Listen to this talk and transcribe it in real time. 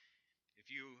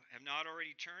If you have not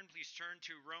already turned, please turn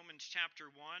to Romans chapter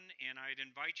 1, and I'd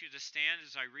invite you to stand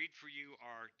as I read for you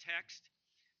our text.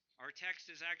 Our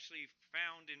text is actually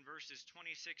found in verses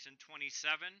 26 and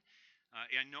 27.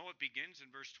 I know it begins in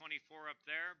verse 24 up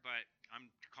there, but I'm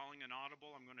calling an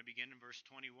audible. I'm going to begin in verse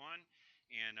 21,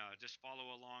 and just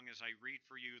follow along as I read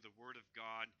for you the Word of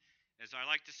God. As I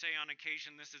like to say on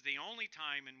occasion, this is the only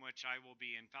time in which I will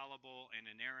be infallible and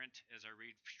inerrant as I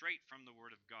read straight from the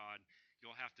Word of God.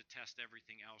 You'll have to test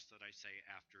everything else that I say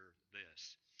after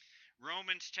this.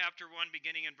 Romans chapter 1,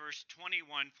 beginning in verse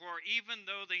 21, "For even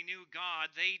though they knew God,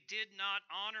 they did not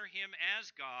honor him as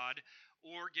God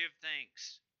or give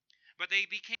thanks. But they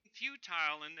became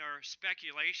futile in their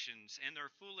speculations, and their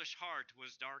foolish heart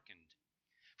was darkened.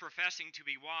 Professing to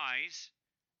be wise,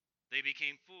 they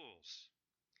became fools,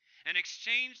 and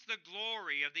exchanged the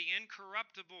glory of the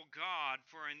incorruptible God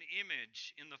for an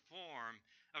image in the form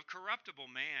of corruptible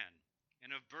man,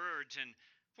 and of birds, and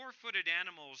four-footed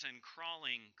animals, and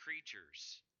crawling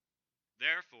creatures.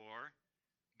 Therefore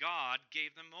God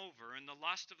gave them over in the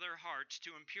lust of their hearts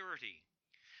to impurity,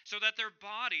 so that their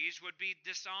bodies would be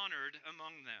dishonored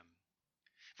among them.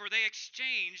 For they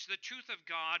exchanged the truth of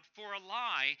God for a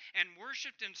lie, and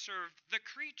worshipped and served the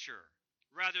creature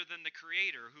rather than the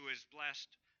Creator, who is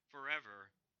blessed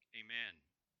forever. Amen.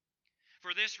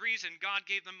 For this reason God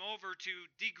gave them over to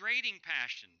degrading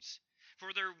passions,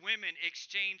 for their women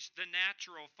exchanged the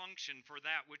natural function for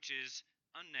that which is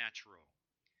unnatural.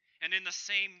 And in the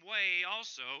same way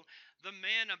also the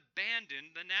men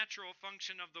abandoned the natural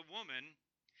function of the woman,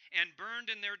 and burned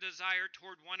in their desire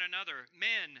toward one another,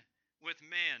 men with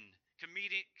men,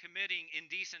 committing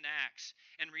indecent acts,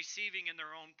 and receiving in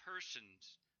their own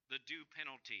persons the due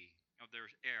penalty of their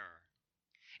error.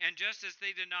 And just as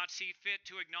they did not see fit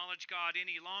to acknowledge God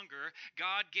any longer,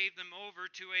 God gave them over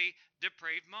to a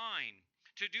depraved mind,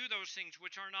 to do those things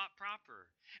which are not proper,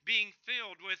 being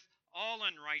filled with all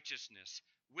unrighteousness,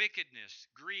 wickedness,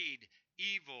 greed,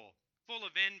 evil, full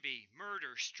of envy,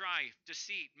 murder, strife,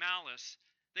 deceit, malice.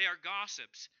 They are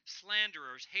gossips,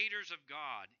 slanderers, haters of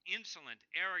God, insolent,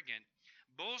 arrogant,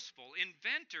 boastful,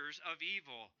 inventors of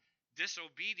evil,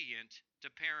 disobedient to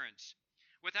parents,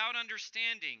 without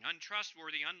understanding,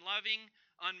 untrustworthy, unloving,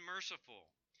 unmerciful.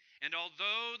 And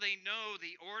although they know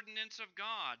the ordinance of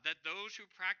God, that those who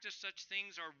practice such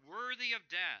things are worthy of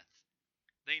death,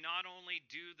 they not only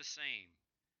do the same,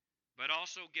 but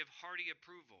also give hearty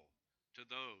approval to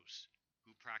those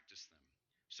who practice them."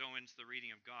 So ends the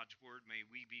reading of God's word. May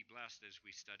we be blessed as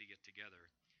we study it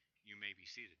together. You may be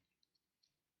seated.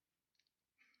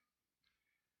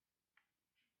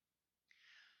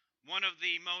 One of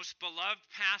the most beloved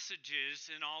passages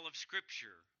in all of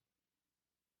Scripture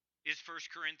is 1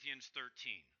 Corinthians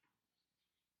 13.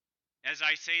 As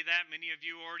I say that, many of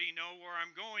you already know where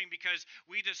I'm going, because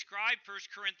we describe 1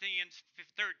 Corinthians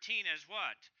 13 as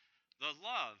what? The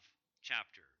love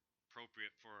chapter,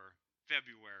 appropriate for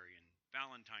February and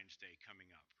Valentine's Day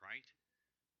coming up, right?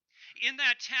 In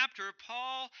that chapter,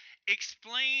 Paul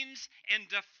explains and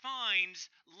defines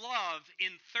love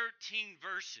in 13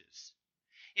 verses.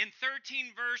 In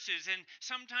 13 verses, and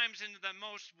sometimes in the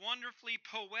most wonderfully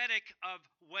poetic of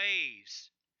ways,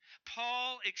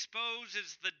 Paul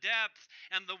exposes the depth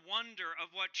and the wonder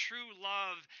of what true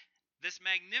love, this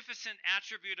magnificent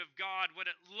attribute of God, what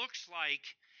it looks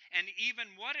like, and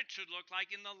even what it should look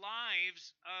like in the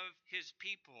lives of his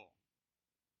people.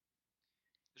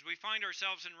 As we find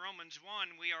ourselves in Romans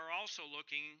 1, we are also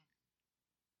looking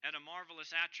at a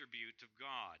marvelous attribute of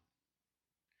God.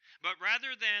 But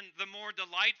rather than the more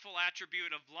delightful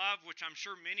attribute of love, which I'm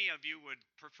sure many of you would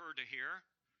prefer to hear,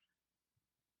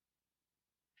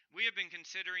 we have been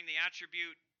considering the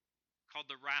attribute called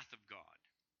the wrath of God.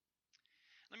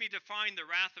 Let me define the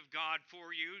wrath of God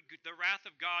for you. The wrath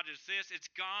of God is this: it's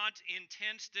God's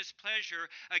intense displeasure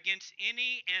against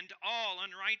any and all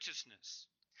unrighteousness,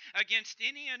 against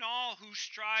any and all who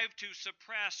strive to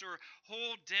suppress or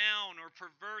hold down or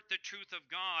pervert the truth of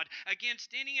God,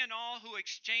 against any and all who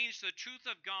exchange the truth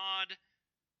of God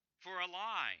for a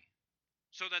lie,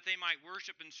 so that they might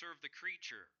worship and serve the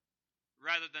creature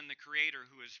rather than the Creator,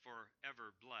 who is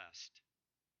forever blessed.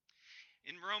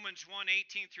 In Romans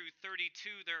 1:18 through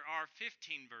 32, there are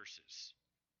 15 verses,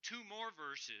 2 more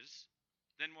verses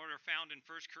than what are found in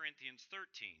 1 Corinthians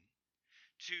 13,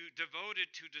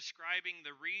 devoted to describing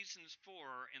the reasons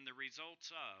for and the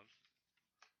results of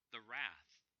the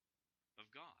wrath of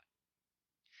God.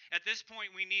 At this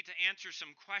point, we need to answer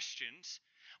some questions.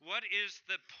 What is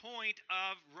the point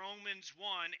of Romans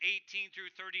 1:18 through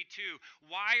 32?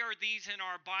 Why are these in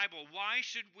our Bible? Why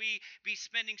should we be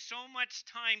spending so much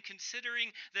time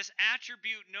considering this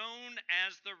attribute known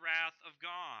as the wrath of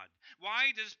God?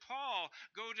 Why does Paul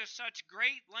go to such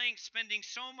great lengths, spending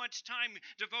so much time,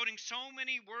 devoting so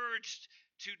many words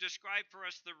to describe for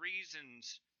us the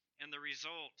reasons and the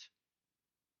result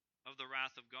of the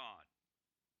wrath of God?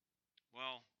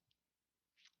 Well,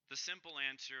 the simple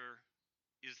answer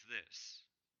is this: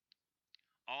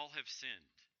 all have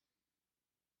sinned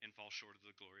and fall short of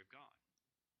the glory of God.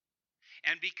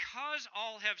 And because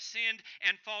all have sinned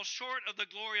and fall short of the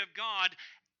glory of God,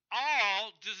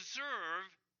 all deserve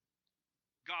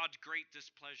God's great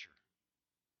displeasure.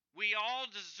 We all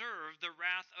deserve the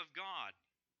wrath of God.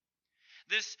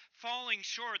 This falling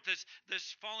short,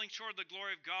 this falling short of the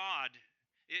glory of God,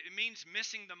 it means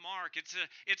missing the mark. It's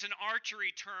an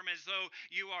archery term, as though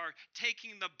you are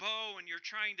taking the bow and you're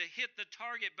trying to hit the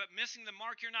target, but missing the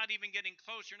mark. You're not even getting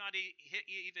close. You're not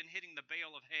even hitting the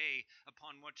bale of hay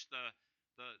upon which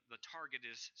the target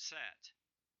is set.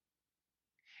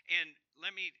 And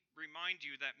let me remind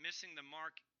you that missing the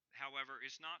mark, however,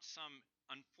 is not some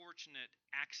unfortunate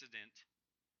accident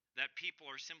that people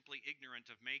are simply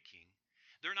ignorant of making.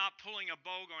 They're not pulling a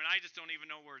bow going, I just don't even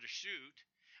know where to shoot.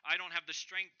 I don't have the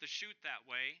strength to shoot that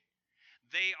way.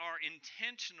 They are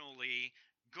intentionally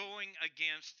going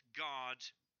against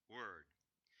God's word.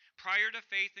 Prior to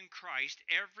faith in Christ,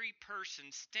 every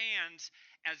person stands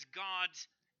as God's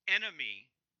enemy.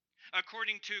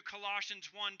 According to Colossians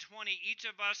 1:20, each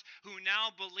of us who now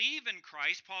believe in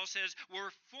Christ, Paul says, were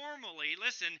formerly,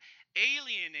 listen,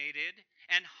 alienated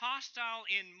and hostile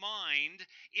in mind,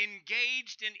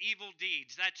 engaged in evil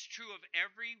deeds. That's true of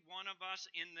every one of us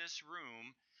in this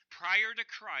room. Prior to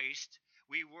Christ,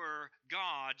 we were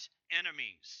God's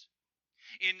enemies.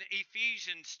 In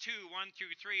Ephesians 2:1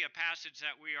 through 3, a passage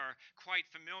that we are quite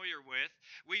familiar with,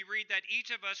 we read that each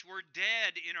of us were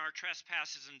dead in our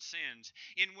trespasses and sins,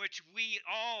 in which we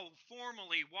all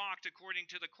formerly walked according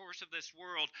to the course of this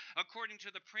world, according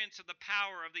to the prince of the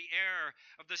power of the air,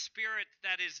 of the spirit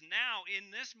that is now in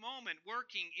this moment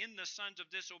working in the sons of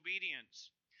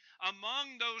disobedience.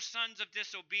 Among those sons of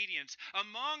disobedience,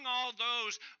 among all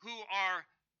those who are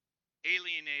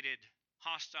alienated,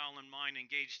 hostile in mind,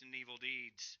 engaged in evil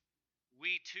deeds,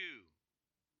 we too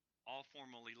all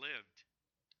formerly lived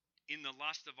in the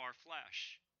lust of our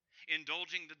flesh,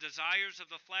 indulging the desires of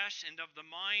the flesh and of the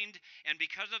mind, and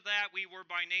because of that we were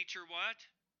by nature what?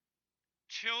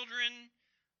 Children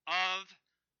of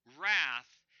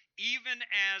wrath, even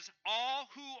as all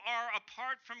who are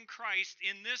apart from Christ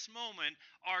in this moment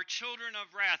are children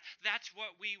of wrath. That's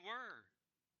what we were.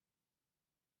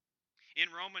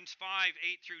 In Romans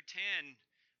 5:8 through 10,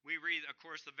 we read, of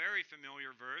course, the very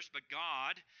familiar verse, but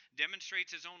God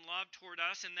demonstrates his own love toward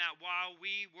us in that while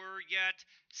we were yet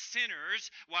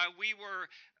sinners, while we were,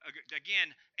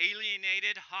 again,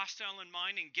 alienated, hostile in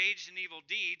mind, engaged in evil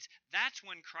deeds, that's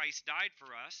when Christ died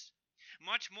for us.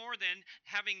 Much more than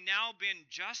having now been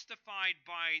justified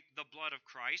by the blood of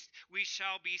Christ, we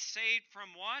shall be saved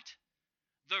from what?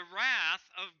 The wrath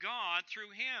of God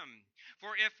through him.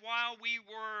 For if while we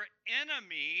were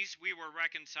enemies, we were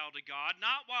reconciled to God,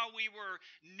 not while we were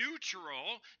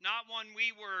neutral, not when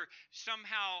we were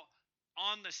somehow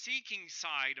on the seeking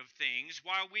side of things,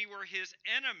 while we were his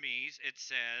enemies, it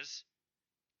says,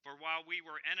 for while we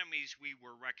were enemies, we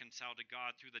were reconciled to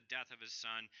God through the death of his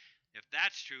Son. If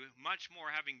that's true, much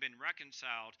more having been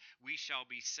reconciled, we shall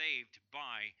be saved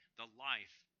by the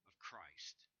life of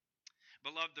Christ.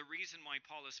 Beloved, the reason why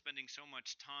Paul is spending so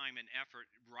much time and effort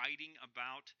writing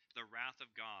about the wrath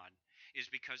of God is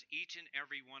because each and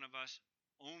every one of us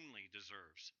only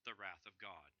deserves the wrath of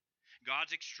God.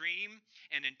 God's extreme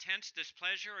and intense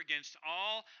displeasure against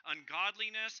all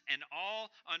ungodliness and all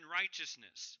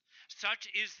unrighteousness. Such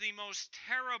is the most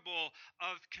terrible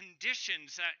of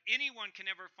conditions that anyone can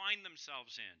ever find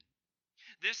themselves in.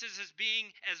 This is as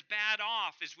being as bad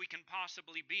off as we can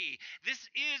possibly be. This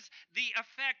is the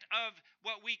effect of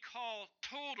what we call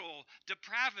total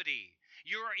depravity.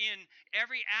 You're in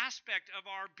every aspect of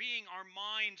our being, our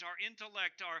minds, our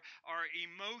intellect, our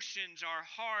emotions, our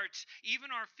hearts,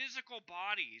 even our physical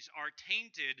bodies are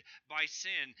tainted by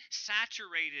sin,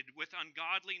 saturated with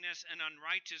ungodliness and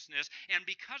unrighteousness. And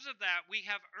because of that, we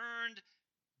have earned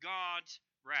God's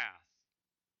wrath.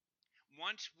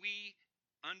 Once we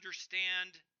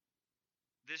understand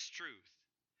this truth,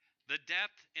 the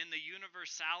depth and the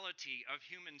universality of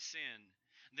human sin,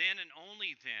 then and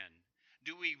only then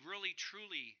do we really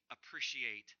truly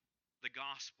appreciate the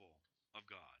gospel of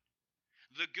God.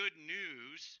 The good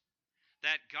news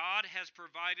that God has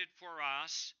provided for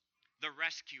us the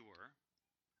rescuer,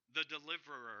 the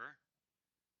deliverer,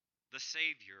 the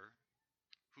Savior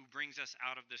who brings us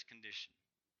out of this condition.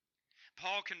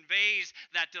 Paul conveys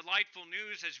that delightful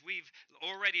news, as we've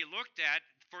already looked at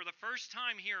for the first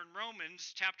time here in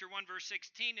Romans chapter 1 verse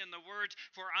 16 in the words,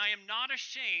 "For I am not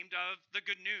ashamed of the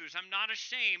good news. I'm not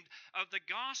ashamed of the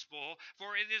gospel,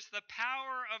 for it is the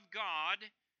power of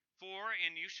God for,"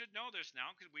 and you should know this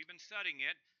now because we've been studying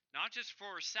it, not just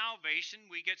for salvation.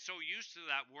 We get so used to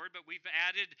that word, but we've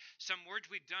added some words.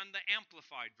 We've done the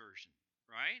amplified version,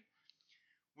 right?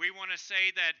 We want to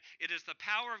say that it is the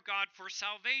power of God for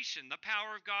salvation, the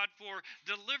power of God for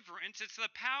deliverance. It's the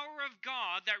power of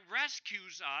God that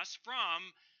rescues us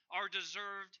from the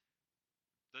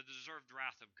deserved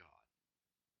wrath of God.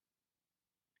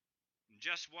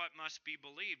 Just what must be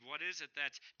believed? What is it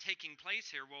that's taking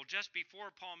place here? Well, just before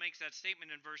Paul makes that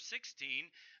statement in verse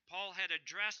 16, Paul had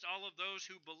addressed all of those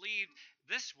who believed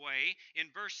this way.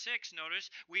 In verse 6,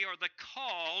 notice, we are the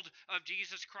called of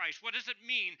Jesus Christ. What does it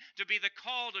mean to be the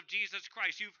called of Jesus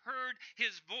Christ? You've heard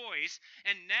his voice,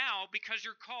 and now, because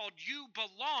you're called, you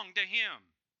belong to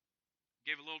him.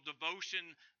 Gave a little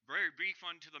devotion, very brief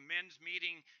one, to the men's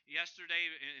meeting yesterday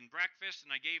in breakfast,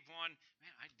 and I gave one.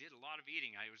 Man, I did a lot of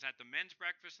eating. I was at the men's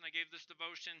breakfast, and I gave this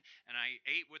devotion, and I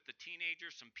ate with the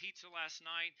teenagers some pizza last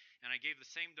night, and I gave the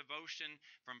same devotion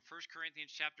from 1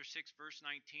 Corinthians chapter 6, verse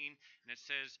 19, and it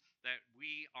says that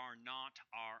we are not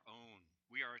our own.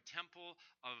 We are a temple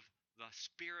of the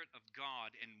Spirit of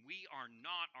God, and we are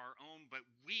not our own, but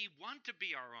we want to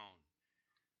be our own.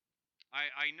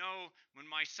 I know when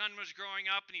my son was growing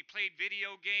up and he played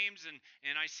video games,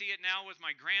 and I see it now with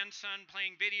my grandson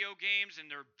playing video games,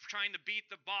 and they're trying to beat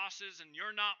the bosses, and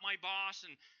you're not my boss.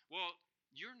 And, well,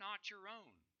 you're not your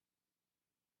own.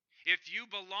 If you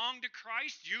belong to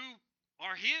Christ, you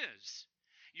are his.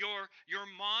 Your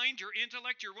mind, your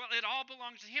intellect, your will, it all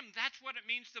belongs to him. That's what it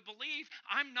means to believe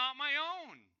I'm not my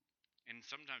own. And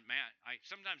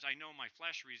sometimes I know my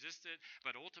flesh resists it,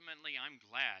 but ultimately I'm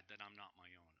glad that I'm not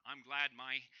my own. I'm glad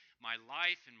my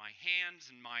life and my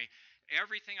hands and my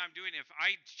everything I'm doing, if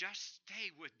I just stay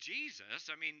with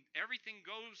Jesus, I mean, everything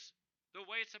goes the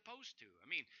way it's supposed to. I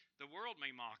mean, the world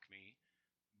may mock me,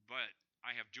 but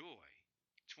I have joy.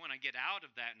 It's when I get out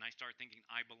of that and I start thinking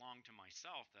I belong to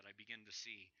myself that I begin to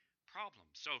see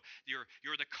problems. So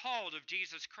you're the called of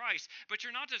Jesus Christ, but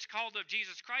you're not just called of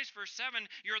Jesus Christ. Verse 7,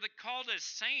 you're the called as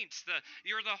saints.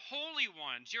 You're the holy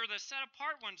ones. You're the set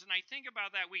apart ones. And I think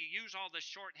about that. We use all this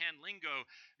shorthand lingo.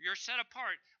 You're set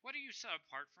apart. What are you set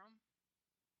apart from?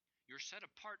 You're set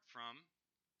apart from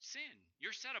sin.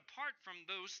 You're set apart from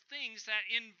those things that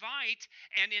invite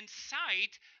and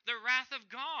incite the wrath of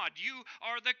God. You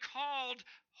are the called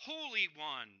holy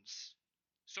ones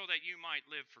so that you might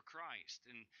live for Christ.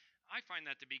 And I find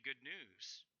that to be good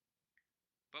news.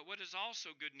 But what is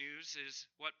also good news is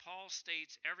what Paul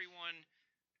states everyone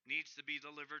needs to be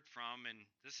delivered from, and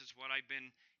this is what I've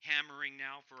been hammering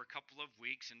now for a couple of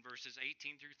weeks in verses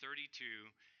 18 through 32.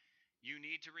 You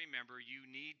need to remember you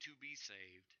need to be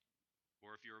saved,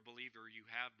 or if you're a believer, you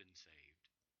have been saved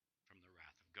from the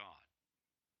wrath of God.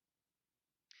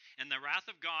 And the wrath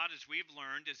of God, as we've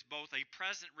learned, is both a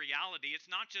present reality.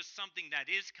 It's not just something that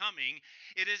is coming.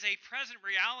 It is a present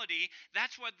reality.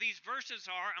 That's what these verses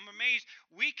are. I'm amazed.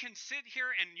 We can sit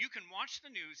here and you can watch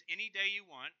the news any day you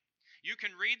want. You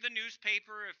can read the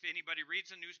newspaper if anybody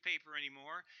reads a newspaper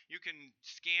anymore. You can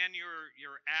scan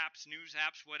your apps, news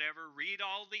apps, whatever, read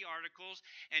all the articles,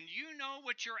 and you know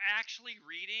what you're actually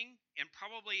reading and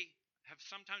probably have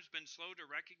sometimes been slow to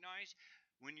recognize.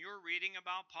 When you're reading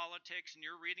about politics and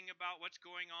you're reading about what's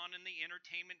going on in the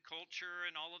entertainment culture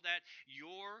and all of that,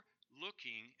 you're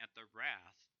looking at the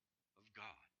wrath of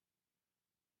God.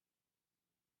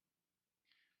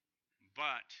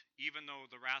 But even though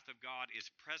the wrath of God is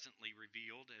presently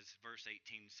revealed, as verse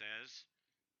 18 says,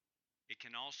 it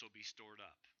can also be stored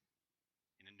up.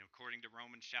 And according to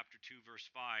Romans chapter 2, verse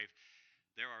 5,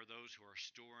 there are those who are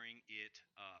storing it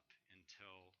up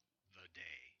until the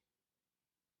day.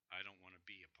 I don't want to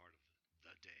be a part of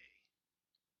the day.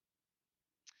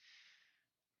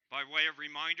 By way of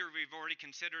reminder, we've already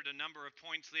considered a number of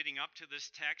points leading up to this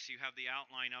text. You have the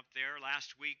outline up there.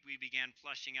 Last week, we began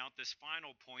fleshing out this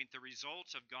final point, the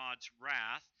results of God's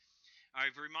wrath.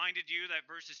 I've reminded you that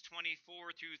verses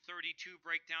 24 through 32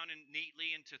 break down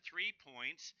neatly into 3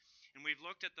 points. And we've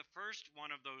looked at the first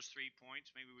one of those 3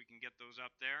 points. Maybe we can get those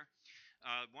up there.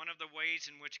 One of the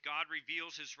ways in which God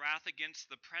reveals his wrath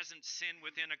against the present sin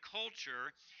within a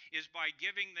culture is by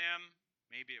giving them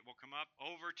maybe it will come up,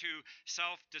 over to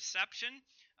self-deception,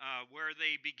 where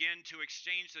they begin to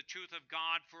exchange the truth of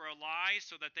God for a lie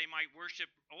so that they might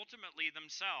worship ultimately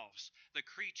themselves, the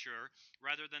creature,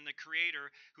 rather than the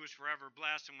Creator who is forever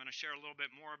blessed. I'm going to share a little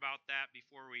bit more about that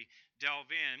before we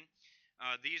delve in.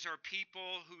 These are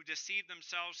people who deceive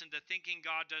themselves into thinking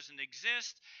God doesn't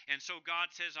exist. And so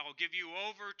God says, I'll give you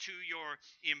over to your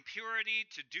impurity,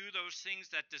 to do those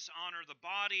things that dishonor the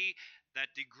body,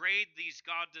 that degrade these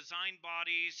God-designed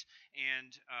bodies. And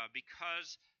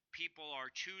because people are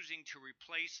choosing to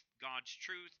replace God's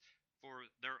truth for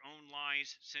their own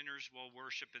lies, sinners will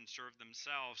worship and serve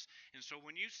themselves. And so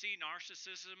when you see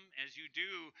narcissism, as you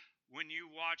do when you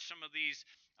watch some of these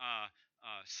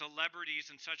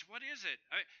celebrities and such, what is it?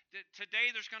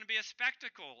 Today there's going to be a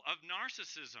spectacle of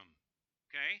narcissism.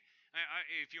 Okay?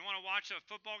 If you want to watch a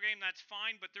football game, that's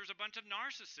fine, but there's a bunch of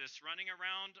narcissists running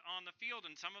around on the field,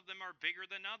 and some of them are bigger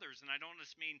than others. And I don't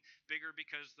just mean bigger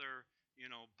because they're,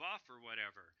 buff or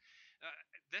whatever. Uh,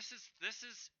 this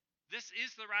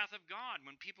is the wrath of God.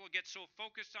 When people get so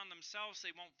focused on themselves,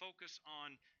 they won't focus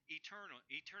on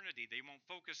eternity. They won't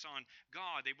focus on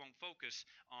God. They won't focus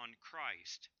on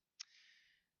Christ.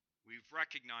 We've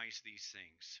recognized these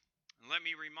things. And let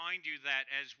me remind you that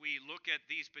as we look at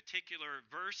these particular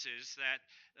verses, that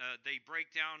they break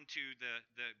down to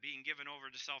the being given over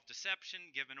to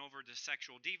self-deception, given over to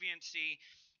sexual deviancy,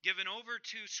 given over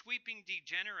to sweeping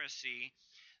degeneracy.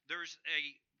 There's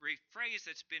a phrase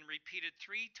that's been repeated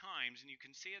 3 times, and you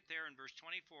can see it there in verse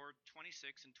 24,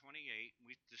 26, and 28.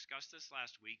 We discussed this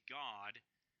last week. God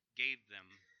gave them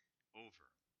over.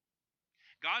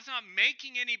 God's not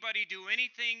making anybody do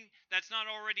anything that's not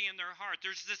already in their heart.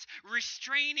 There's this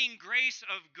restraining grace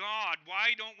of God.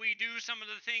 Why don't we do some of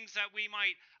the things that we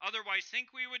might otherwise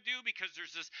think we would do? Because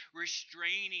there's this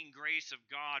restraining grace of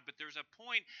God. But there's a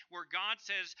point where God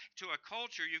says to a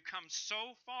culture, you've come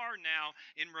so far now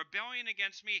in rebellion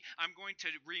against me, I'm going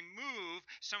to remove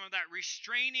some of that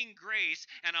restraining grace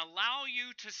and allow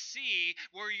you to see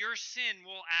where your sin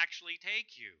will actually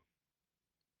take you.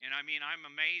 And I mean, I'm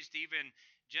amazed even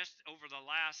just over the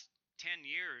last 10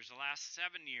 years, the last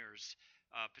 7 years,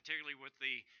 particularly with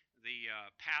the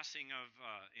passing of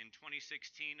in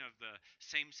 2016 of the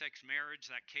same-sex marriage,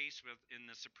 that case in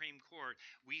the Supreme Court,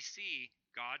 we see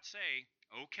God say,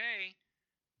 "Okay,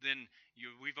 then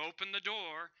we've opened the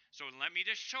door. So let me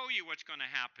just show you what's going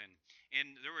to happen."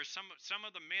 And there were some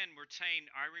of the men were saying,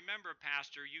 "I remember,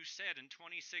 Pastor, you said in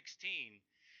 2016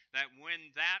 that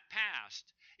when that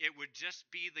passed, it would just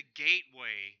be the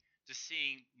gateway to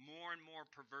seeing more and more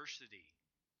perversity."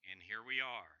 And here we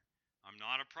are. I'm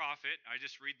not a prophet. I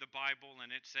just read the Bible,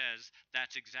 and it says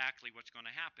that's exactly what's going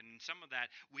to happen. And some of that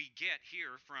we get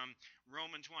here from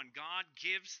Romans 1. God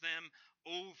gives them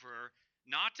over,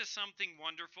 not to something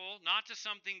wonderful, not to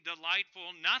something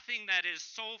delightful, nothing that is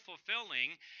soul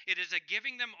fulfilling. It is a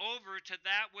giving them over to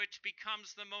that which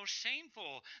becomes the most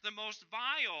shameful, the most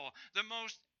vile, the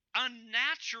most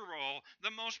unnatural,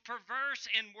 the most perverse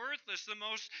and worthless, the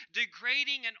most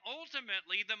degrading, and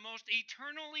ultimately the most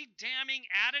eternally damning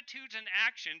attitudes and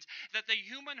actions that the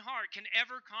human heart can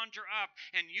ever conjure up.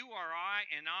 And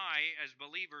I, as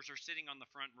believers, are sitting on the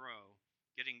front row,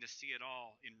 getting to see it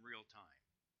all in real time.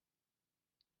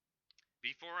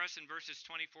 Before us in verses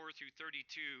 24 through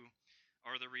 32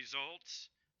 are the results,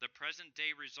 the present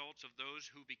day results of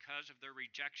those who, because of their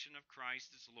rejection of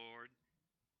Christ as Lord,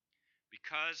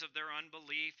 because of their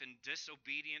unbelief and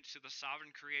disobedience to the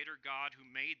sovereign Creator God who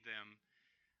made them,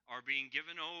 are being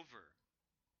given over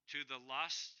to the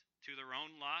lust, to their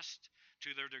own lust,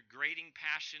 to their degrading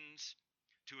passions,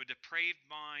 to a depraved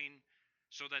mind,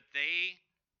 so that they,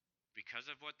 because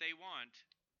of what they want,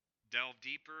 delve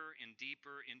deeper and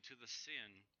deeper into the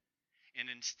sin.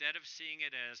 And instead of seeing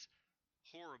it as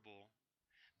horrible,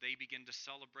 they begin to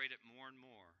celebrate it more and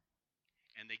more,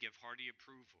 and they give hearty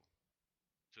approval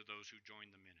to those who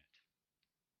join them in it.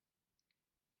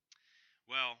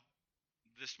 Well,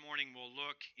 this morning we'll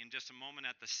look in just a moment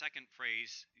at the second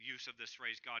use of this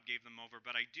phrase, God gave them over.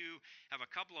 But I do have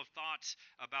a couple of thoughts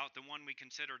about the one we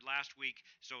considered last week.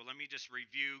 So let me just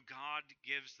review. God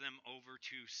gives them over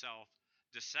to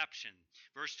self-deception.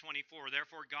 Verse 24,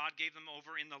 therefore God gave them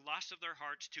over in the lust of their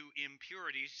hearts to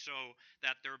impurity, so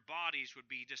that their bodies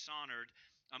would be dishonored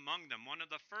among them. One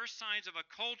of the first signs of a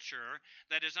culture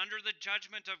that is under the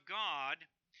judgment of God,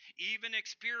 even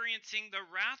experiencing the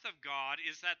wrath of God,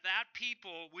 is that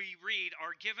people, we read,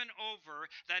 are given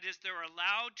over, that is, they're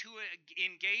allowed to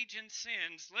engage in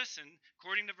sins, listen,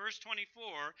 according to verse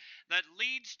 24, that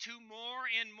leads to more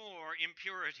and more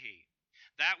impurity.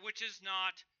 That which is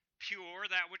not pure,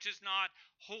 that which is not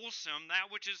wholesome, that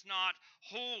which is not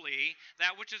holy,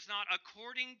 that which is not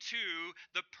according to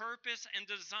the purpose and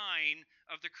design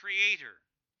of the Creator.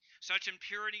 Such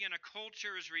impurity in a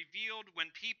culture is revealed when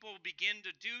people begin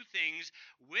to do things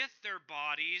with their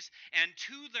bodies and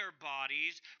to their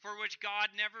bodies for which God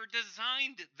never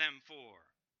designed them for.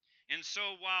 And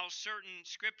so, while certain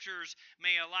scriptures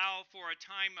may allow for a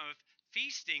time of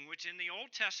feasting, which in the Old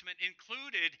Testament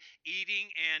included eating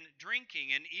and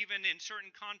drinking, and even in certain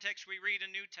contexts we read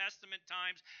in New Testament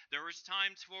times, there was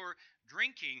times for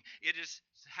drinking. It is,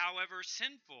 however,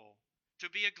 sinful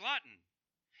to be a glutton.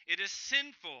 It is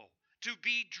sinful to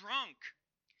be drunk.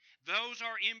 Those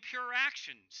are impure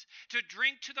actions. To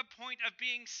drink to the point of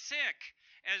being sick,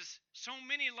 as so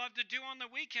many love to do on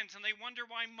the weekends, and they wonder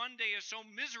why Monday is so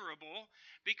miserable,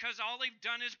 because all they've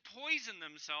done is poison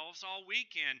themselves all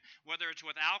weekend, whether it's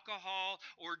with alcohol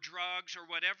or drugs or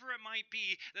whatever it might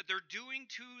be that they're doing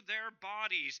to their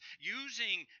bodies,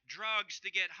 using drugs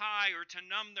to get high or to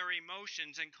numb their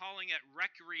emotions and calling it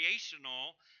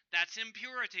recreational. That's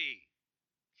impurity.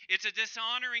 It's a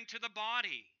dishonoring to the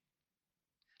body.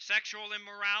 Sexual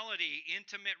immorality,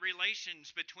 intimate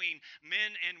relations between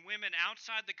men and women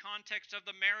outside the context of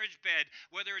the marriage bed,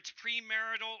 whether it's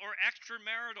premarital or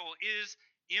extramarital, is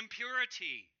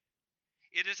impurity.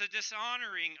 It is a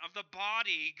dishonoring of the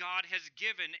body God has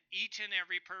given each and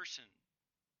every person.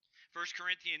 1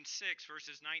 Corinthians 6,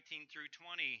 verses 19 through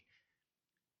 20,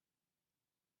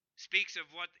 speaks of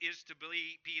what is to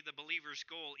be the believer's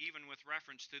goal, even with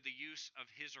reference to the use of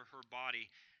his or her body.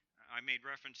 I made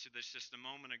reference to this just a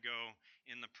moment ago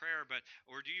in the prayer,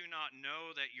 or do you not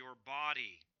know that your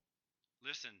body,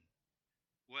 listen,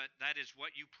 that is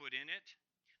what you put in it,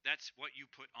 that's what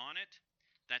you put on it,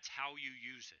 that's how you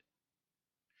use it.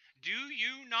 Do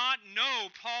you not know,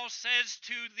 Paul says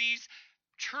to these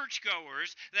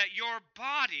churchgoers, that your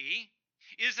body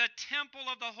is a temple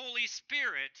of the Holy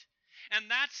Spirit, and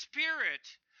that Spirit,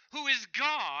 who is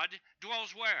God,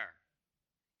 dwells where?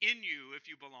 In you,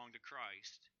 if you belong to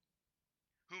Christ,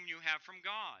 whom you have from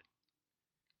God,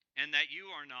 and that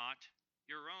you are not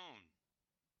your own.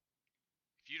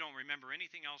 If you don't remember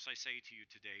anything else I say to you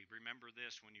today, remember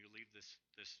this when you leave this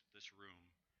room.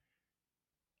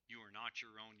 You are not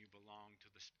your own. You belong to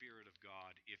the Spirit of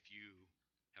God if you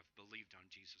have believed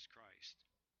on Jesus Christ.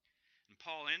 And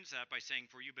Paul ends that by saying,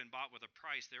 for you've been bought with a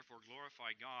price, therefore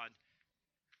glorify God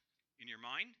in your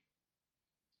mind.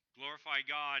 Glorify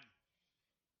God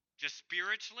just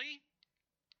spiritually.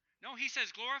 No, he says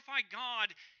glorify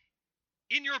God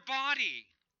in your body.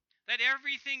 That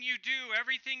everything you do,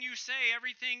 everything you say,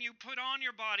 everything you put on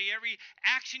your body, every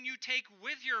action you take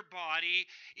with your body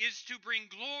is to bring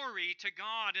glory to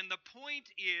God. And the point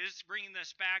is, bringing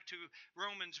this back to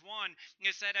Romans 1,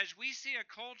 is that as we see a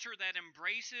culture that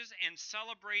embraces and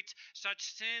celebrates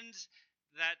such sins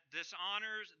that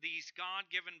dishonors these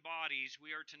God-given bodies,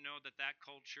 we are to know that that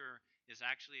culture is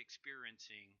actually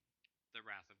experiencing the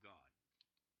wrath of God.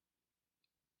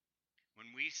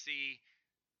 When we see,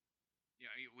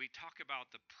 we talk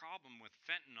about the problem with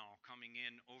fentanyl coming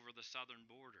in over the southern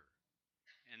border.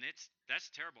 And that's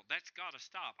terrible. That's got to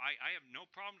stop. I have no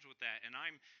problems with that. And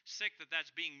I'm sick that that's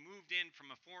being moved in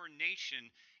from a foreign nation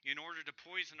in order to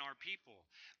poison our people.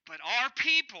 But our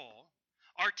people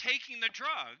are taking the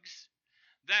drugs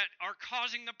that are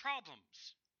causing the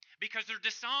problems because they're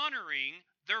dishonoring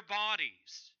their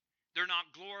bodies. They're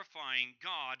not glorifying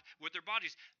God with their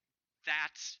bodies.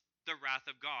 That's the wrath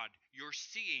of God. You're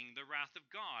seeing the wrath of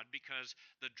God because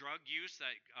the drug use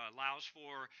that allows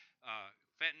for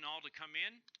fentanyl to come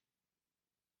in,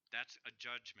 that's a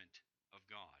judgment of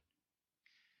God.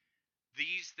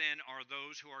 These then are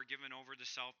those who are given over to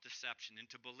self-deception,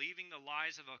 into believing the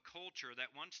lies of a culture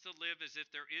that wants to live as if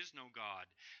there is no God.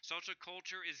 Such a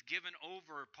culture is given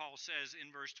over, Paul says in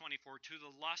verse 24, to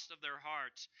the lust of their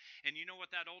hearts. And you know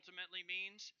what that ultimately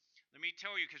means? Let me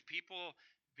tell you, because people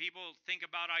think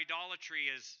about idolatry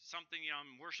as something,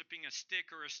 I'm worshiping a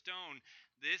stick or a stone.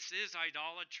 This is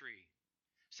idolatry.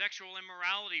 Sexual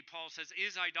immorality, Paul says,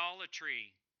 is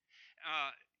idolatry.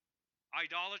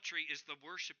 Idolatry is the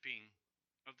worshiping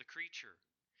of the creature.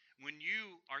 When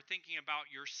you are thinking about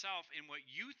yourself and what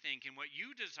you think and what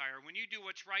you desire, when you do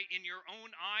what's right in your own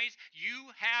eyes, you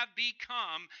have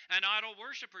become an idol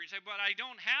worshiper. You say, but I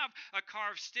don't have a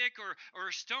carved stick or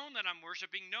a stone that I'm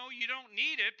worshiping. No, you don't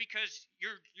need it because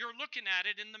you're looking at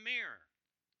it in the mirror.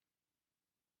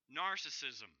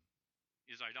 Narcissism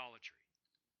is idolatry.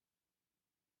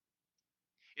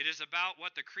 It is about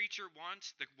what the creature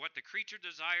wants, what the creature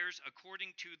desires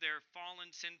according to their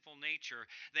fallen sinful nature.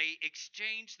 They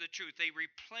exchange the truth. They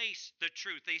replace the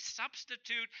truth. They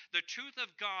substitute the truth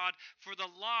of God for the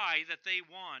lie that they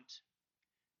want.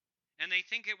 And they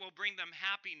think it will bring them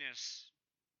happiness,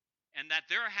 and that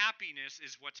their happiness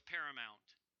is what's paramount.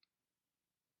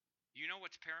 You know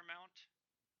what's paramount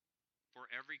for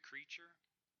every creature?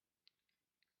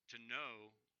 To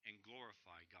know and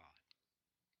glorify God.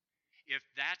 If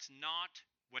that's not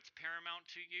what's paramount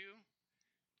to you,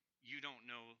 you don't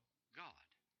know God.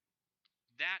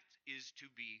 That is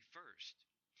to be first.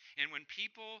 And when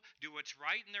people do what's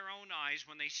right in their own eyes,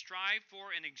 when they strive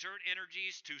for and exert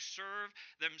energies to serve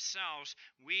themselves,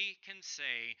 we can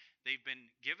say they've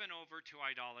been given over to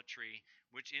idolatry,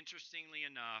 which interestingly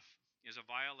enough is a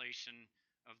violation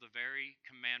of the very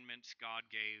commandments God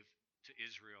gave to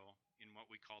Israel in what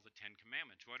we call the Ten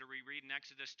Commandments. What do we read in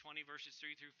Exodus 20, verses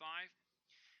 3 through 5?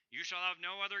 You shall have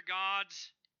no other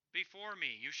gods before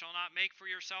me. You shall not make for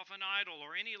yourself an idol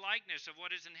or any likeness of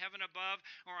what is in heaven above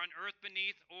or on earth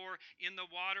beneath or in the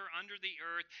water under the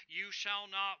earth. You shall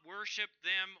not worship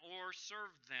them or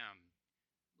serve them.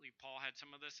 I believe Paul had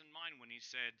some of this in mind when he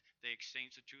said they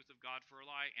exchanged the truth of God for a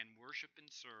lie and worship and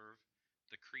serve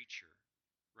the creature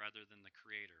rather than the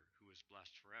Creator, who is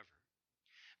blessed forever.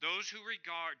 Those who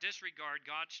disregard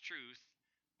God's truth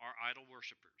are idol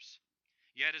worshipers.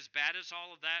 Yet, as bad as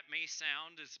all of that may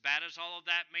sound, as bad as all of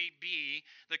that may be,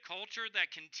 the culture that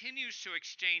continues to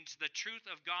exchange the truth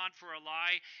of God for a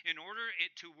lie in order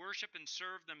to worship and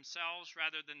serve themselves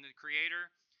rather than the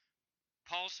Creator,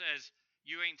 Paul says,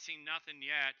 you ain't seen nothing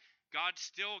yet. God's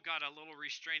still got a little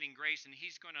restraining grace, and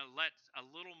He's going to let a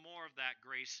little more of that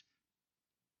grace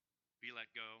be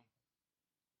let go.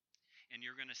 And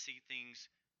you're going to see things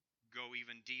go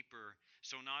even deeper.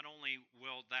 So not only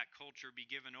will that culture be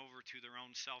given over to their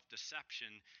own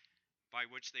self-deception by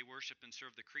which they worship and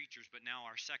serve the creatures, but now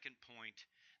our second point,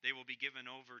 they will be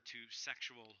given over to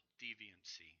sexual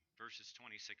deviancy. Verses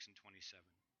 26 and 27.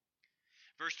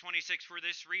 Verse 26, for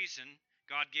this reason,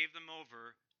 God gave them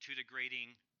over to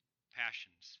degrading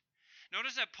passions.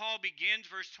 Notice that Paul begins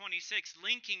verse 26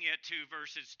 linking it to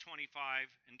verses 25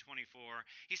 and 24.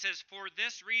 He says, for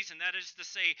this reason, that is to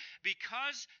say,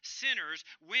 because sinners,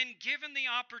 when given the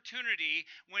opportunity,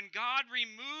 when God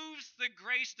removes the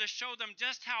grace to show them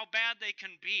just how bad they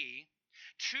can be,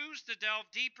 choose to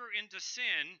delve deeper into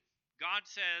sin, God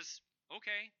says,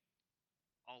 okay,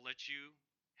 I'll let you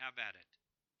have at it.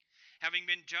 Having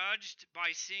been judged by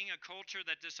seeing a culture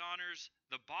that dishonors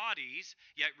the bodies,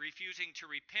 yet refusing to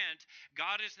repent,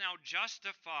 God is now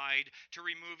justified to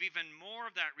remove even more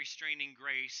of that restraining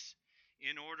grace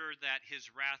in order that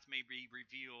His wrath may be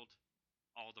revealed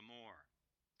all the more.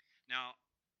 Now,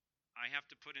 I have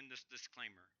to put in this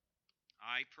disclaimer.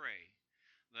 I pray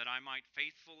that I might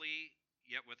faithfully,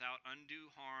 yet without undue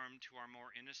harm to our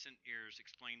more innocent ears,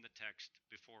 explain the text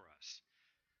before us.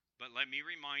 But let me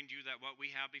remind you that what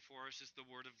we have before us is the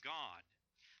Word of God.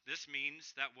 This means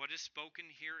that what is spoken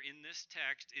here in this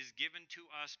text is given to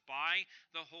us by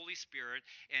the Holy Spirit,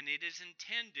 and it is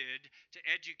intended to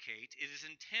educate, it is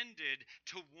intended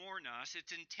to warn us,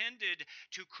 it's intended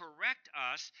to correct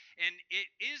us, and it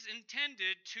is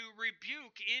intended to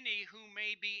rebuke any who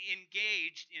may be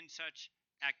engaged in such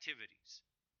activities.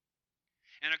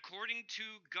 And according to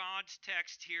God's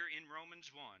text here in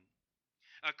Romans 1,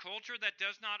 a culture that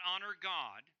does not honor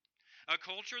God, a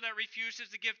culture that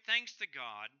refuses to give thanks to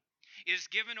God,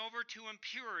 is given over to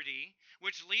impurity,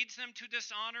 which leads them to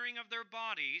dishonoring of their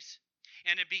bodies.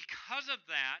 And because of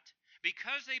that,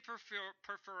 because they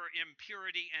prefer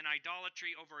impurity and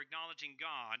idolatry over acknowledging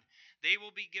God, they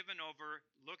will be given over,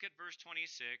 look at verse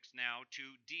 26 now,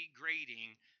 to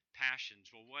degrading passions.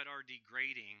 Well, what are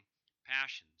degrading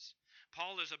passions?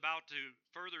 Paul is about to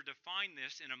further define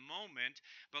this in a moment,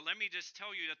 but let me just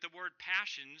tell you that the word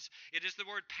passions, it is the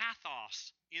word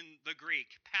pathos in the Greek,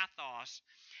 pathos,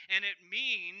 and it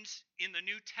means in the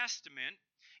New Testament,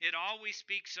 it always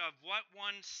speaks of what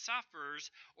one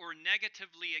suffers or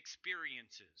negatively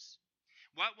experiences.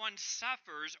 What one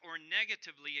suffers or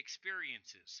negatively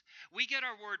experiences. We get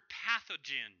our word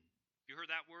pathogen. You heard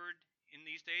that word? In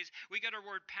these days, we get our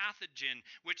word pathogen,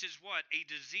 which is what? A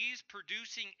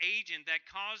disease-producing agent that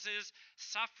causes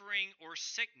suffering or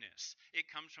sickness. It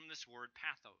comes from this word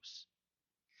pathos.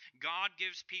 God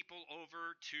gives people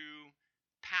over to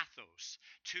pathos,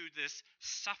 to this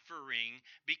suffering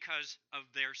because of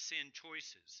their sin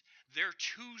choices. They're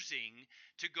choosing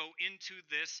to go into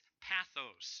this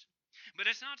pathos. But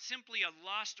it's not simply a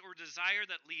lust or desire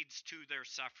that leads to their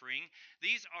suffering.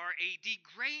 These are a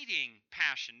degrading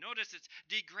passion. Notice it's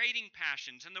degrading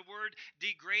passions. And the word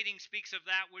degrading speaks of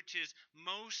that which is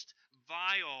most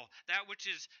vile, that which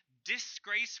is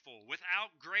disgraceful,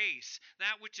 without grace,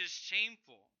 that which is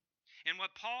shameful. And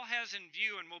what Paul has in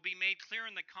view, and will be made clear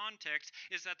in the context,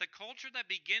 is that the culture that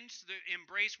begins to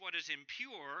embrace what is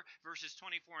impure, verses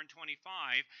 24 and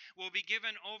 25, will be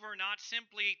given over not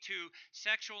simply to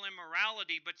sexual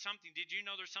immorality, but something. Did you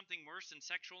know there's something worse than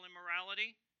sexual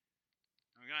immorality?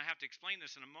 I'm going to have to explain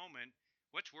this in a moment.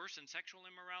 What's worse than sexual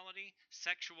immorality?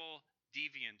 Sexual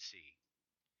deviancy.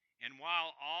 And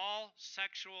while all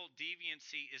sexual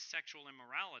deviancy is sexual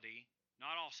immorality,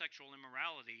 not all sexual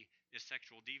immorality is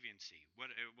sexual deviancy.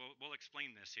 We'll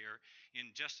explain this here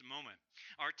in just a moment.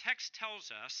 Our text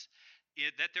tells us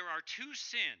that there are two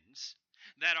sins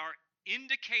that are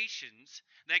indications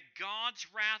that God's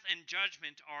wrath and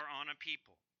judgment are on a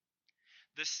people.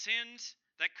 The sins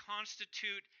that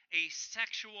constitute a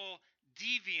sexual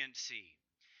deviancy,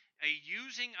 a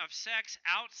using of sex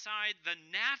outside the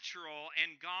natural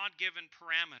and God-given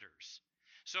parameters.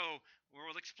 So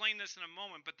we'll explain this in a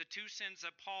moment, but the two sins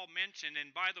that Paul mentioned,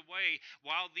 and by the way,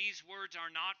 while these words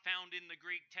are not found in the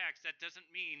Greek text, that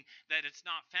doesn't mean that it's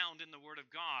not found in the Word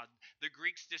of God. The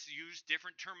Greeks just use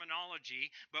different terminology,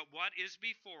 but what is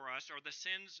before us are the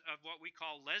sins of what we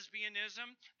call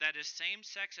lesbianism, that is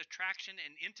same-sex attraction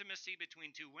and intimacy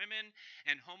between two women,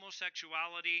 and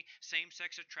homosexuality,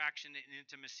 same-sex attraction and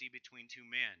intimacy between two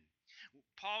men.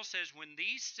 Paul says when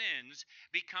these sins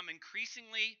become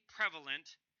increasingly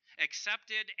prevalent,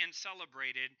 accepted, and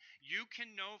celebrated, you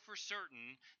can know for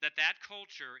certain that that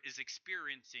culture is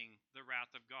experiencing the wrath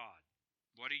of God.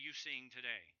 What are you seeing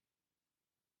today?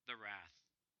 The wrath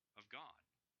of God.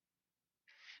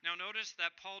 Now notice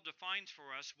that Paul defines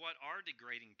for us what are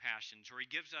degrading passions, or he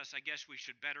gives us, I guess we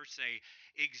should better say,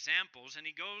 examples, and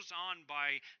he goes on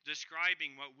by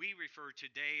describing what we refer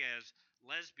today as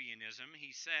lesbianism.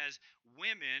 He says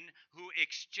women who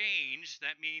exchange,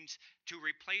 that means to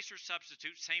replace or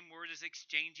substitute, same word as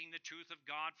exchanging the truth of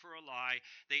God for a lie.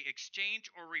 They exchange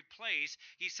or replace,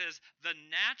 he says, the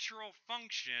natural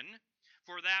function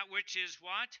for that which is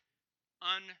what?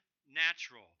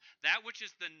 Unnatural. That which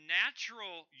is the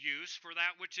natural use for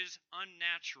that which is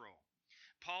unnatural.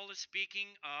 Paul is speaking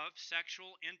of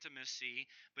sexual intimacy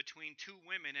between two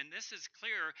women, and this is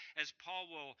clear as Paul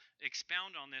will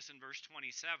expound on this in verse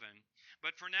 27.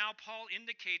 But for now, Paul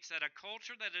indicates that a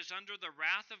culture that is under the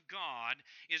wrath of God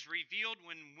is revealed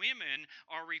when women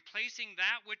are replacing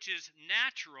that which is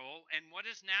natural. And what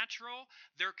is natural?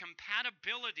 Their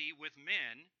compatibility with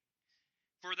men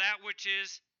for that which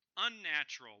is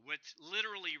unnatural, which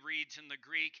literally reads in the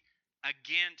Greek,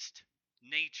 against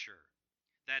nature.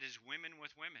 That is women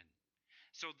with women.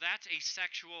 So that's a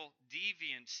sexual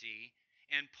deviancy,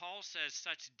 and Paul says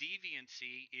such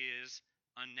deviancy is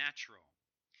unnatural.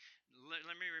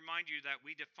 Let me remind you that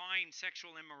we define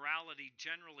sexual immorality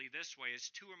generally this way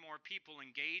as two or more people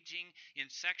engaging in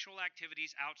sexual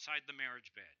activities outside the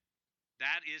marriage bed.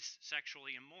 That is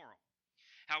sexually immoral.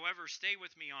 However, stay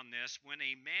with me on this. When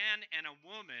a man and a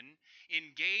woman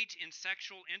engage in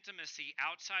sexual intimacy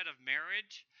outside of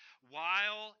marriage,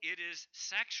 while it is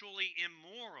sexually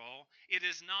immoral, it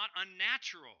is not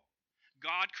unnatural.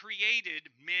 God created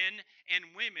men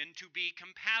and women to be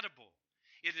compatible.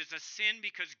 It is a sin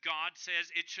because God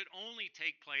says it should only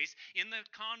take place in the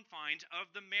confines of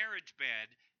the marriage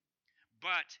bed,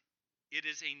 but it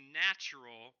is a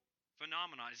natural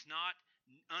phenomenon. It's not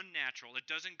unnatural. It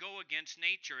doesn't go against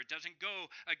nature. It doesn't go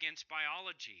against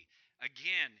biology.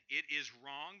 Again, it is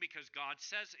wrong because God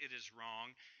says it is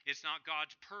wrong. It's not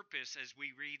God's purpose, as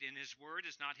we read in His Word.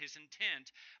 It's not His intent.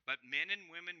 But men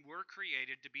and women were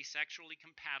created to be sexually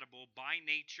compatible by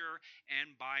nature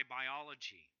and by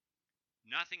biology.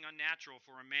 Nothing unnatural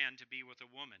for a man to be with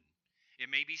a woman. It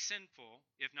may be sinful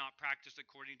if not practiced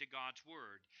according to God's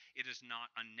Word. It is not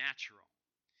unnatural.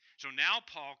 So now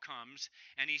Paul comes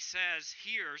and he says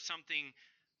here something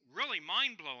really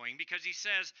mind-blowing, because he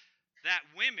says that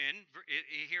women,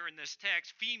 here in this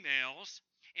text, females,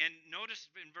 and notice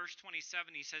in verse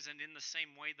 27 he says, and in the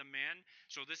same way the men,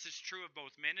 so this is true of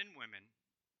both men and women,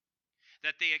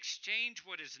 that they exchange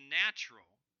what is natural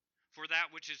for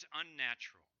that which is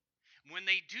unnatural. When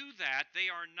they do that, they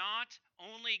are not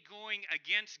only going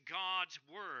against God's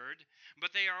word, but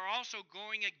they are also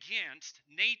going against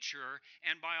nature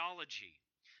and biology.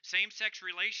 Same-sex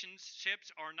relationships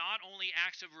are not only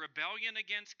acts of rebellion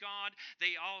against God,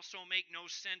 they also make no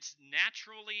sense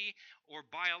naturally or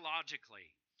biologically.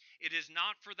 It is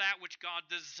not for that which God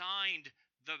designed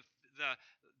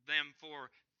them for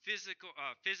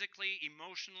physically,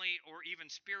 emotionally, or even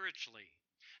spiritually.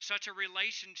 Such a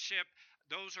relationship,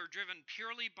 those are driven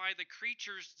purely by the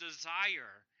creature's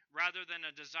desire rather than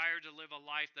a desire to live a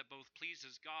life that both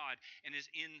pleases God and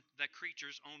is in the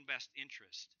creature's own best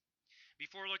interest.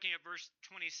 Before looking at verse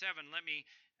 27, let me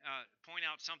point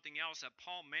out something else that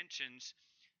Paul mentions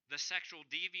the sexual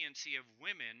deviancy of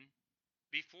women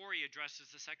before he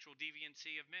addresses the sexual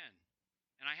deviancy of men.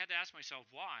 And I had to ask myself,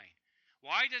 why?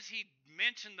 Why does he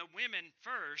mention the women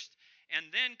first and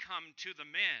then come to the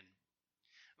men?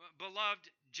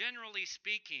 Beloved, generally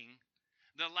speaking,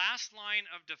 the last line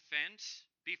of defense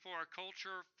before a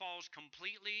culture falls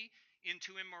completely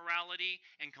into immorality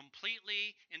and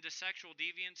completely into sexual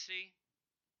deviancy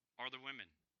are the women.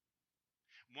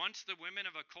 Once the women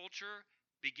of a culture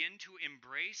begin to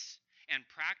embrace and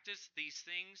practice these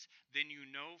things, then you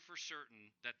know for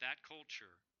certain that that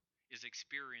culture is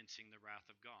experiencing the wrath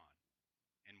of God.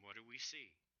 And what do we see?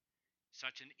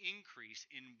 Such an increase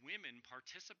in women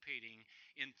participating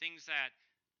in things that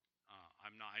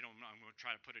I'm going to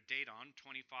try to put a date on.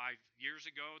 25 years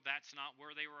ago, that's not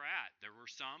where they were at. There were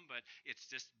some, but it's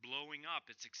just blowing up.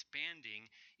 It's expanding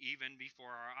even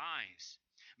before our eyes.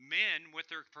 Men with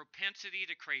their propensity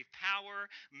to crave power,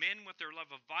 men with their love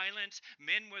of violence,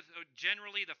 men with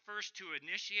generally the first to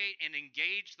initiate and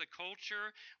engage the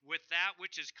culture with that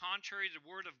which is contrary to the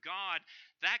Word of God,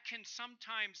 that can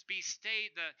sometimes be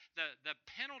stayed, the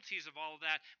penalties of all of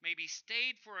that may be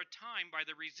stayed for a time by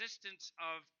the resistance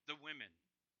of the women.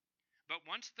 But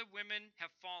once the women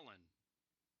have fallen,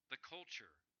 the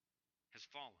culture has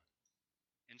fallen.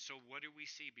 And so what do we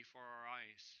see before our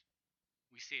eyes?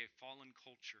 We see a fallen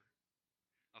culture.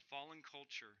 A fallen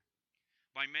culture.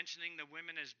 By mentioning the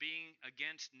women as being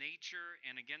against nature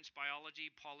and against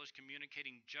biology, Paul is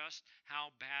communicating just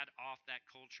how bad off that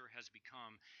culture has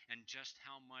become and just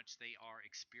how much they are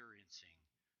experiencing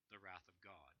the wrath of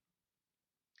God.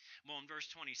 Well, in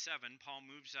verse 27, Paul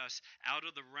moves us out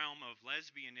of the realm of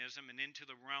lesbianism and into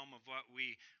the realm of what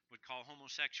we would call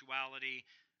homosexuality,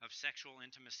 of sexual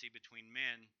intimacy between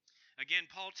men. Again,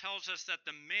 Paul tells us that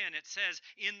the men, it says,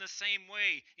 in the same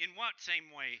way. In what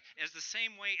same way? As the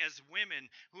same way as women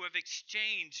who have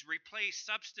exchanged, replaced,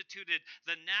 substituted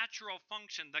the natural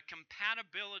function, the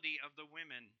compatibility of the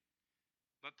women.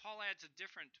 But Paul adds a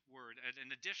different word,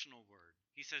 an additional word.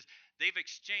 He says they've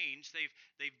exchanged,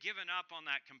 they've given up on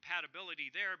that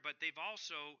compatibility there, but they've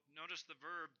also, notice the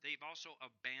verb, they've also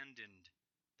abandoned.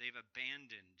 They've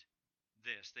abandoned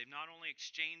this. They've not only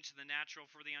exchanged the natural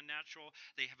for the unnatural,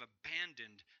 they have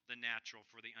abandoned the natural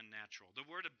for the unnatural. The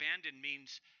word abandon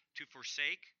means to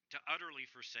forsake, to utterly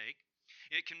forsake.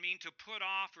 It can mean to put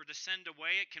off or to send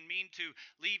away. It can mean to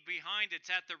leave behind.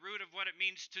 It's at the root of what it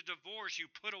means to divorce.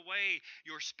 You put away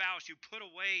your spouse. You put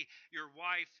away your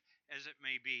wife, as it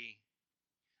may be.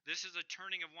 This is a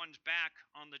turning of one's back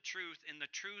on the truth. And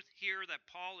the truth here that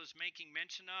Paul is making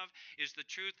mention of is the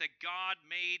truth that God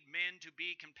made men to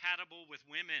be compatible with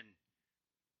women,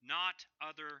 not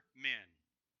other men.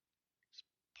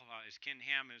 As Ken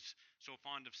Ham is so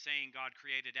fond of saying, God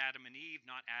created Adam and Eve,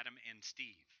 not Adam and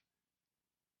Steve.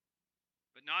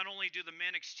 But not only do the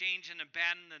men exchange and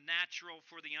abandon the natural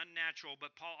for the unnatural,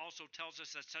 but Paul also tells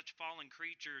us that such fallen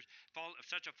creatures,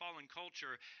 such a fallen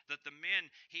culture, that the men,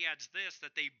 he adds this,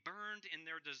 that they burned in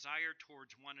their desire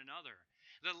towards one another.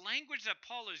 The language that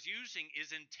Paul is using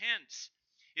is intense.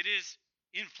 It is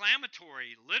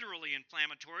inflammatory, literally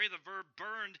inflammatory. The verb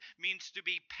burned means to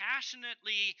be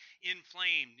passionately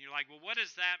inflamed. You're like, well, what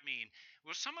does that mean?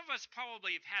 Well, some of us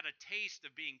probably have had a taste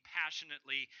of being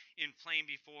passionately inflamed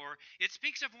before. It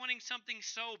speaks of wanting something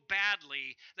so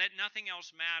badly that nothing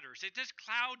else matters. It just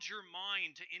clouds your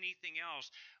mind to anything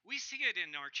else. We see it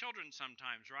in our children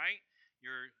sometimes, right?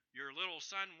 Your little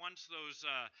son wants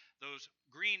those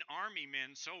green army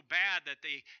men so bad that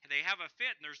they have a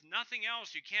fit and there's nothing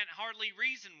else. You can't hardly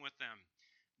reason with them.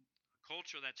 A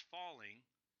culture that's falling.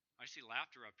 I see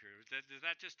laughter up here. Did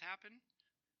that just happen?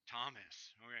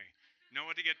 Thomas. Okay. Know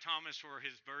what to get Thomas for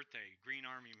his birthday. Green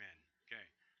army men. Okay.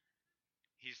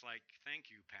 He's like,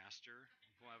 thank you, Pastor.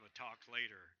 We'll have a talk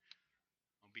later.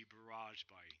 I'll be barraged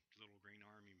by little green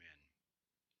army men.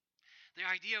 The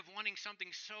idea of wanting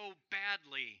something so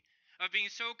badly, of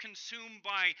being so consumed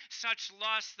by such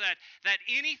lust that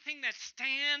anything that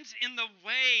stands in the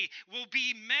way will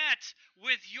be met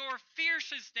with your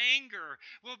fiercest anger,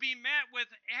 will be met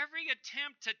with every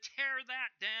attempt to tear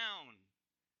that down.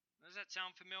 Does that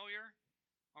sound familiar?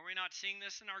 Are we not seeing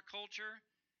this in our culture?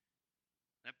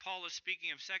 That Paul is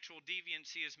speaking of sexual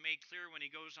deviancy is made clear when he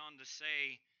goes on to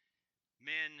say,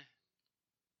 men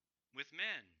with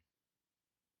men.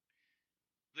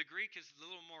 The Greek is a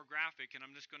little more graphic, and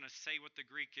I'm just going to say what the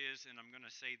Greek is, and I'm going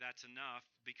to say that's enough,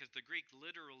 because the Greek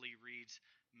literally reads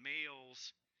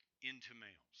males into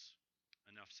males.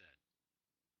 Enough said.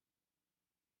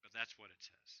 But that's what it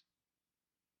says.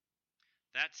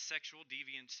 That sexual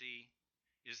deviancy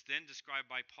is then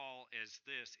described by Paul as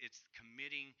this: it's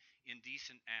committing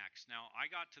indecent acts. Now,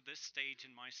 I got to this stage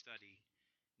in my study,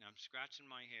 and I'm scratching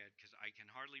my head because I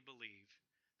can hardly believe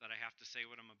that I have to say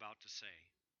what I'm about to say.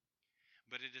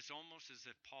 But it is almost as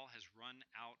if Paul has run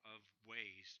out of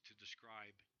ways to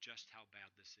describe just how bad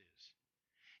this is.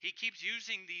 He keeps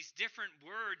using these different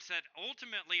words that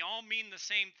ultimately all mean the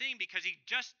same thing because he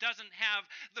just doesn't have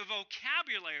the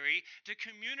vocabulary to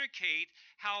communicate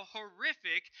how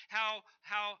horrific, how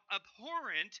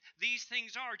abhorrent these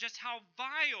things are, just how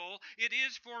vile it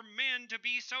is for men to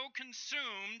be so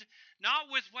consumed, not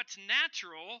with what's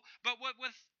natural, but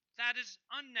with that is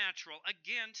unnatural,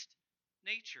 against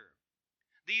nature.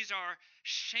 These are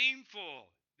shameful.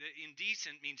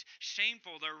 Indecent means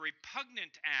shameful. They're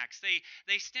repugnant acts.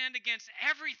 They stand against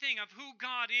everything of who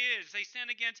God is. They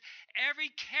stand against every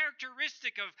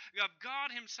characteristic of God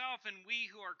himself and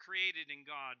we who are created in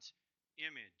God's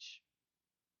image.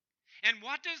 And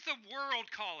what does the world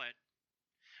call it?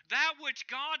 That which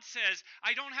God says,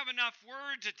 I don't have enough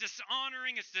words, it's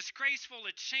dishonoring, it's disgraceful,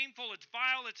 it's shameful, it's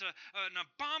vile, it's an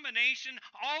abomination.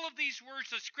 All of these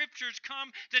words, the scriptures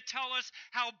come to tell us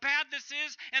how bad this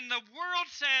is, and the world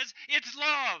says it's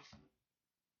love.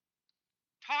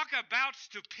 Talk about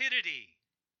stupidity.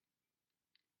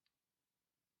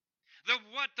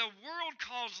 What the world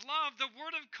calls love, the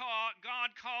Word of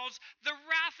God calls the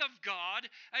wrath of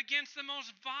God against the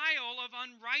most vile of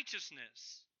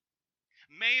unrighteousness.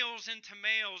 Males into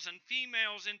males and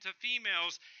females into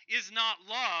females is not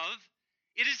love,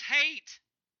 it is hate.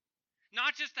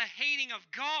 Not just a hating of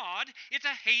God, it's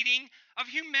a hating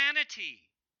of humanity.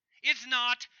 It's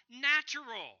not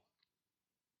natural.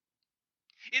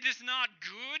 It is not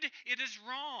good, it is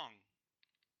wrong.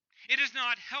 It is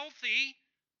not healthy,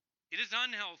 it is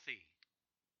unhealthy.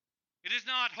 It is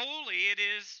not holy, it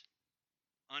is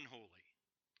unholy.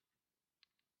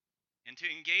 And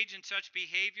to engage in such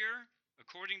behavior,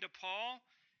 according to Paul,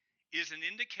 is an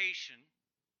indication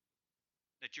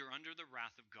that you're under the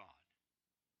wrath of God.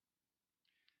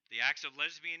 The acts of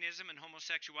lesbianism and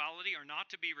homosexuality are not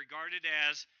to be regarded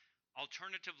as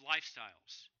alternative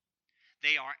lifestyles.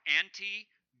 They are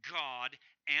anti-God,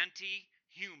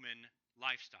 anti-human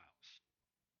lifestyles.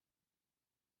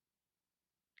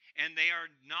 And they are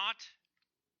not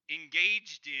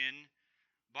engaged in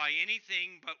by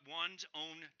anything but one's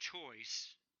own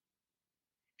choice,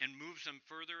 and moves them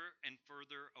further and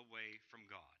further away from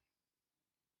God.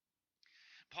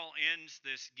 Paul ends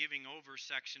this giving over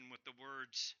section with the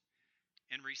words,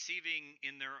 and receiving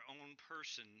in their own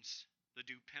persons the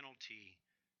due penalty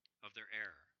of their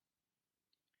error.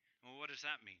 Well, what does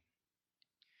that mean?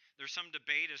 There's some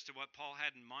debate as to what Paul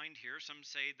had in mind here. Some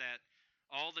say that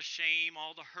all the shame,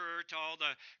 all the hurt, all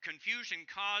the confusion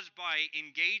caused by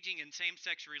engaging in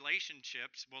same-sex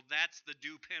relationships, well, that's the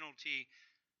due penalty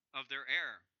of their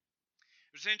error.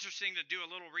 It was interesting to do a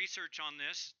little research on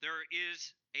this. There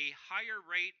is a higher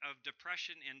rate of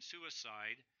depression and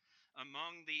suicide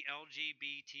among the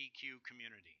LGBTQ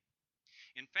community.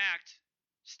 In fact,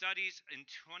 studies in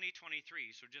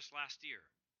 2023, so just last year,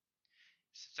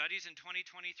 studies in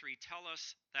 2023 tell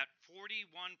us that 41%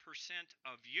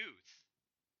 of youth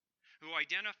who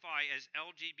identify as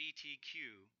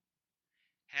LGBTQ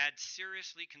had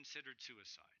seriously considered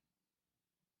suicide.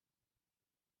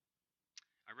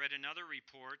 I read another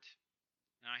report,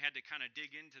 and I had to kind of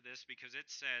dig into this because it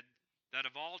said that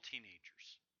of all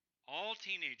teenagers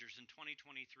in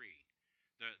 2023,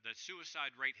 the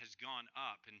suicide rate has gone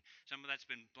up, and some of that's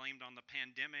been blamed on the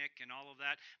pandemic and all of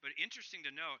that. But interesting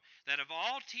to note that of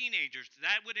all teenagers,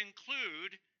 that would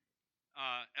include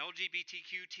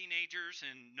LGBTQ teenagers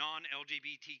and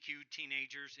non-LGBTQ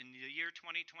teenagers in the year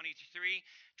 2023,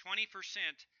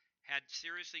 20% had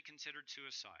seriously considered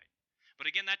suicide. But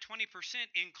again, that 20%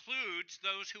 includes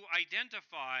those who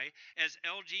identify as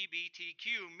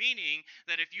LGBTQ, meaning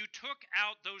that if you took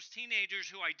out those teenagers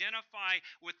who identify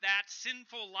with that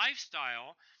sinful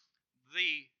lifestyle,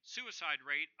 the suicide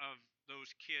rate of those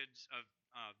kids, of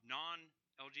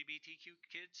non-LGBTQ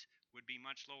kids, would be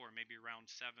much lower, maybe around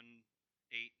 7,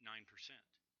 8, 9%.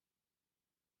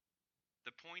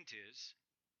 The point is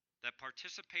that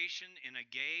participation in a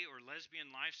gay or lesbian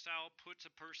lifestyle puts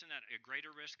a person at a greater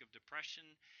risk of depression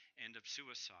and of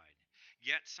suicide.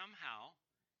 Yet somehow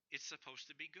it's supposed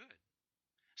to be good.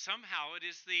 Somehow it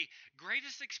is the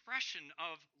greatest expression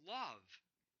of love.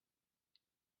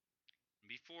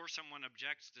 before someone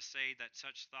objects to say that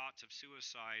such thoughts of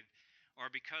suicide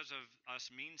are because of us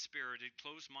mean-spirited,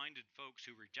 closed-minded folks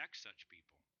who reject such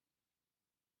people.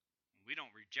 We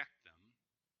don't reject them.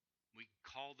 We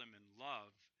call them in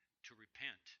love to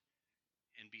repent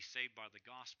and be saved by the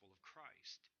gospel of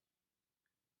Christ.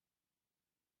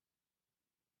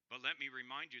 But let me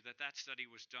remind you that that study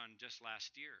was done just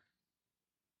last year.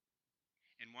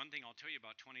 And one thing I'll tell you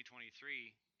about 2023,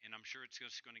 and I'm sure it's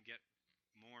just going to get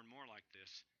more and more like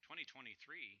this, 2023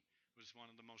 was one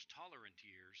of the most tolerant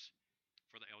years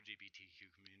for the LGBTQ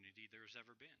community there's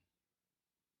ever been.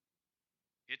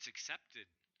 It's accepted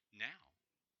now.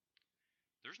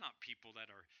 There's not people that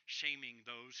are shaming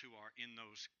those who are in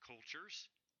those cultures.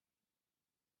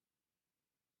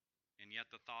 And yet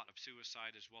the thought of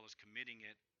suicide as well as committing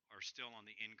it are still on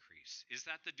the increase. Is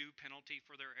that the due penalty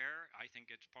for their error? I think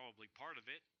it's probably part of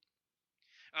it.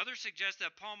 Others suggest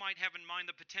that Paul might have in mind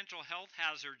the potential health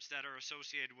hazards that are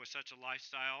associated with such a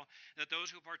lifestyle, that those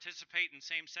who participate in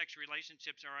same-sex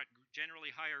relationships are at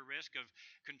generally higher risk of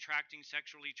contracting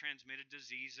sexually transmitted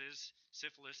diseases,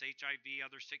 syphilis, HIV,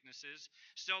 other sicknesses.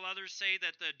 Still others say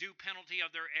that the due penalty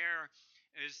of their error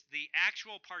is the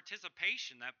actual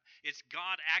participation, that it's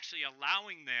God actually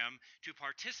allowing them to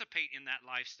participate in that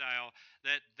lifestyle,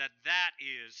 that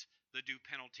is the due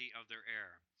penalty of their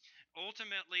error.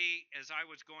 Ultimately, as I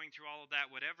was going through all of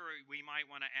that, whatever we might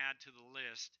want to add to the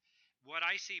list, what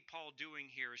I see Paul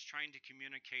doing here is trying to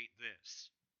communicate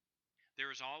this.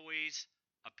 There is always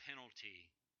a penalty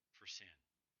for sin.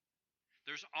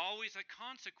 There's always a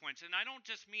consequence, and I don't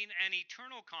just mean an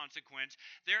eternal consequence.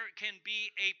 There can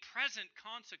be a present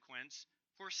consequence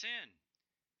for sin.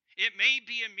 It may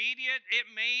be immediate,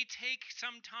 it may take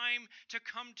some time to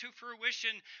come to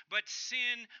fruition, but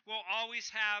sin will always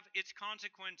have its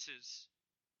consequences.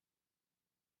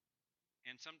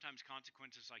 And sometimes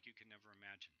consequences like you can never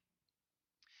imagine.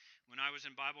 When I was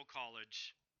in Bible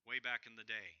college, way back in the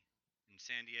day, in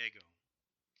San Diego,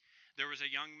 there was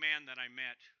a young man that I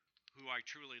met who I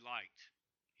truly liked.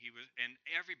 And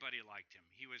everybody liked him.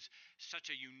 He was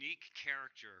such a unique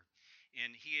character,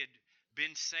 and he had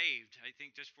been saved, I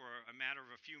think, just for a matter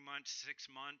of a few months,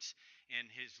 6 months, and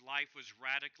his life was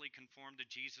radically conformed to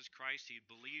Jesus Christ. He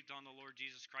believed on the Lord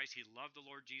Jesus Christ. He loved the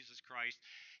Lord Jesus Christ.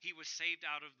 He was saved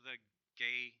out of the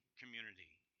gay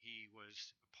community. He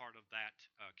was part of that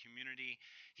community.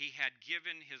 He had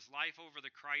given his life over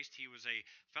to Christ. He was a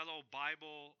fellow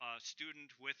Bible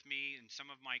student with me in some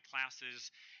of my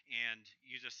classes, and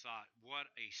you just thought,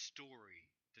 what a story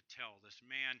to tell. This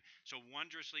man, so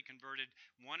wondrously converted,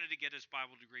 wanted to get his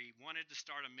Bible degree, wanted to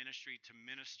start a ministry to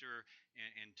minister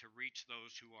and to reach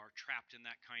those who are trapped in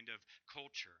that kind of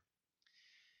culture.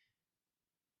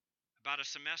 About a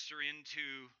semester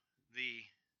into the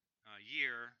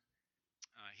year,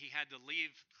 he had to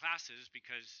leave classes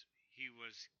because he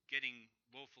was getting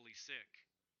woefully sick.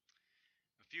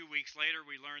 A few weeks later,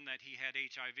 we learned that he had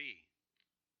HIV.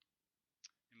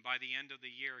 And by the end of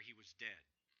the year, he was dead.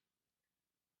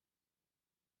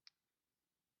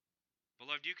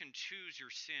 Beloved, you can choose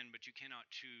your sin, but you cannot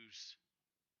choose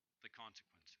the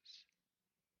consequences.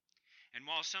 And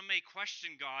while some may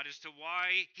question God as to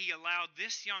why he allowed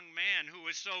this young man who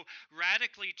was so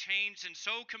radically changed and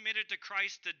so committed to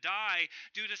Christ to die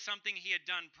due to something he had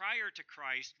done prior to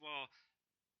Christ, well,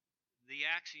 the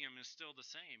axiom is still the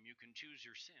same. You can choose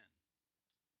your sin,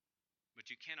 but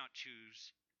you cannot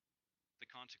choose the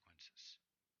consequences.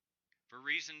 For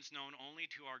reasons known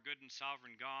only to our good and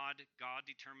sovereign God, God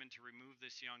determined to remove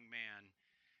this young man,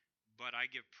 but I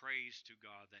give praise to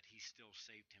God that he still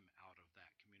saved him out of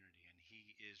that community, and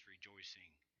he is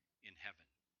rejoicing in heaven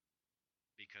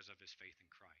because of his faith in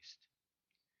Christ.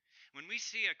 When we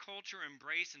see a culture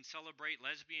embrace and celebrate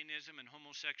lesbianism and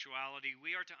homosexuality,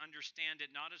 we are to understand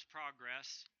it not as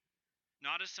progress,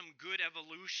 not as some good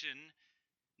evolution,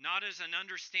 not as an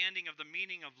understanding of the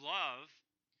meaning of love.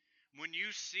 When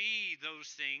you see those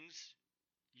things,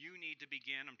 you need to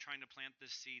begin, I'm trying to plant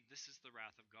this seed, this is the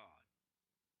wrath of God.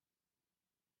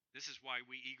 This is why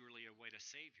we eagerly await a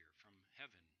Savior from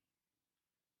heaven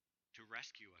to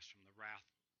rescue us from the wrath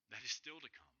that is still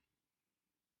to come.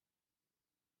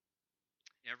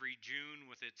 Every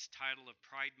June with its title of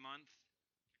Pride Month,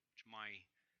 which my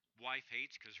wife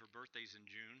hates because her birthday's in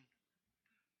June,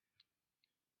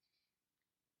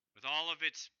 with all of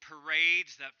its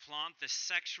parades that flaunt the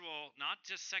sexual, not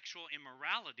just sexual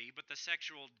immorality, but the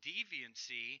sexual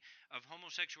deviancy of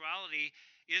homosexuality,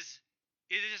 it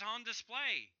is on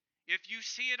display. If you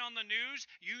see it on the news,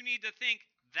 you need to think,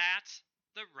 that's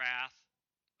the wrath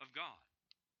of God.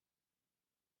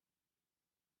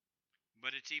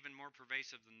 But it's even more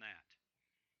pervasive than that.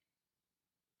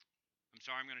 I'm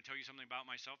sorry, I'm going to tell you something about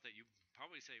myself that you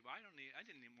probably say, well, I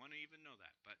didn't even want to even know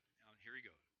that. But here we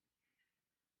go.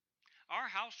 Our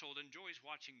household enjoys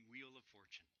watching Wheel of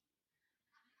Fortune.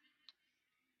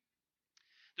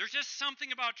 There's just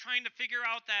something about trying to figure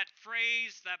out that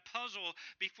phrase, that puzzle,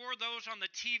 before those on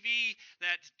the TV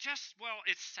that just, well,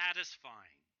 it's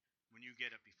satisfying when you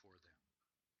get it before them.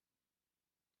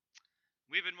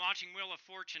 We've been watching Wheel of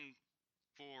Fortune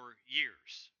for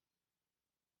years.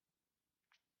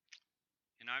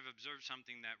 And I've observed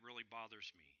something that really bothers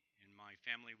me. And my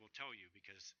family will tell you,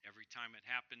 because every time it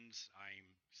happens, I'm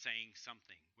saying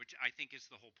something, which I think is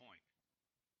the whole point.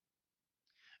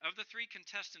 Of the 3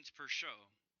 contestants per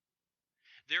show,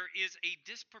 there is a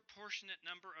disproportionate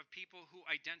number of people who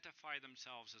identify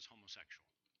themselves as homosexual.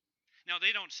 Now,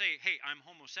 they don't say, hey, I'm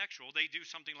homosexual. They do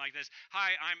something like this.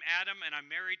 Hi, I'm Adam, and I'm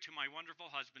married to my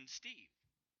wonderful husband, Steve.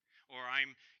 Or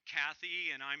I'm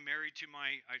Kathy, and I'm married to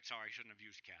sorry, I shouldn't have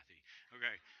used Kathy.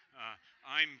 Okay.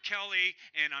 I'm Kelly,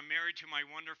 and I'm married to my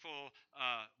wonderful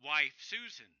wife,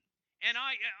 Susan. And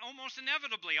I almost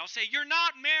inevitably, I'll say, you're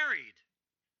not married.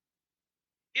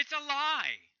 It's a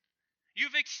lie.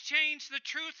 You've exchanged the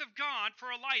truth of God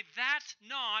for a lie. That's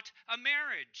not a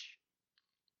marriage.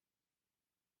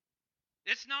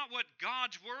 It's not what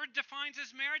God's word defines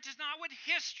as marriage. It's not what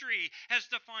history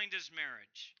has defined as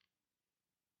marriage.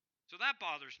 So that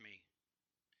bothers me.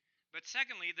 But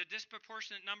secondly, the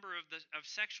disproportionate number of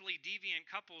sexually deviant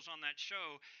couples on that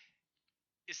show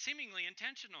is seemingly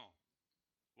intentional.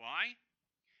 Why?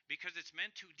 Because it's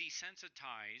meant to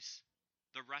desensitize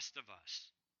the rest of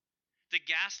us, to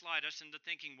gaslight us into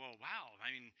thinking, well, wow,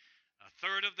 I mean, a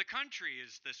third of the country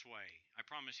is this way. I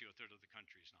promise you, a third of the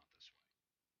country is not this way.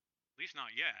 At least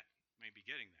not yet. Maybe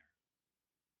getting there.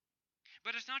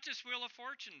 But it's not just Wheel of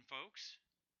Fortune, folks.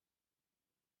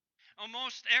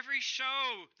 Almost every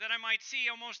show that I might see,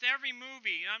 almost every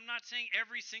movie, I'm not saying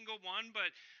every single one, but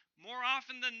more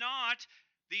often than not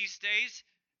these days,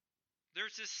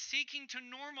 there's this seeking to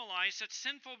normalize such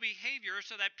sinful behavior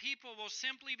so that people will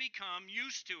simply become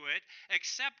used to it,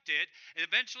 accept it, and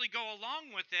eventually go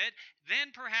along with it,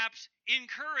 then perhaps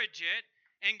encourage it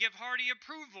and give hearty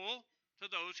approval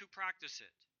to those who practice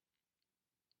it.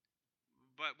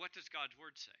 But what does God's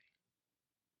word say?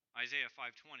 Isaiah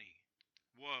 5:20.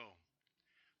 Woe,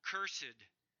 cursed,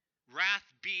 wrath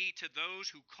be to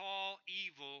those who call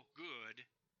evil good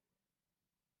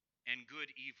and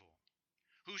good evil,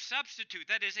 who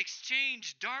substitute, that is,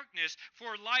 exchange darkness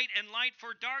for light and light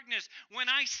for darkness. When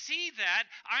I see that,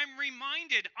 I'm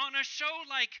reminded on a show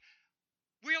like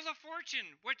Wheel of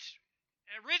Fortune, which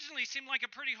originally seemed like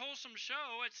a pretty wholesome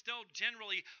show. It's still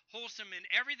generally wholesome in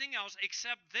everything else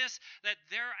except this, that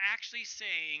they're actually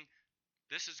saying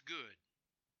this is good.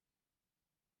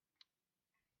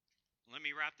 Let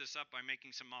me wrap this up by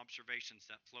making some observations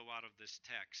that flow out of this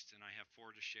text, and I have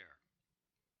 4 to share.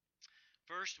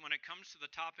 First, when it comes to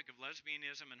the topic of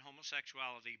lesbianism and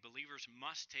homosexuality, believers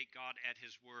must take God at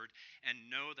His word and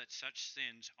know that such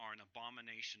sins are an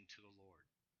abomination to the Lord.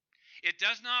 It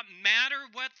does not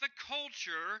matter what the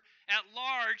culture at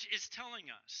large is telling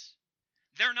us.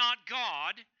 They're not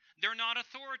God. They're not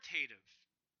authoritative.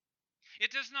 It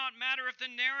does not matter if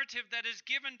the narrative that is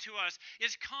given to us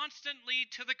is constantly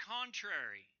to the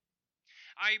contrary.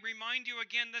 I remind you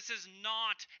again, this is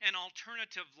not an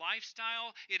alternative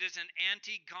lifestyle. It is an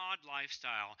anti-God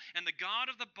lifestyle. And the God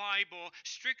of the Bible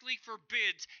strictly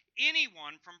forbids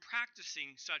anyone from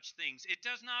practicing such things. It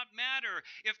does not matter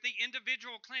if the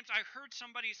individual claims. I heard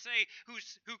somebody say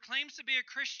who claims to be a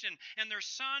Christian and their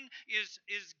son is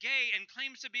gay and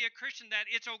claims to be a Christian, that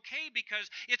it's okay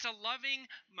because it's a loving,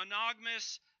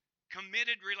 monogamous,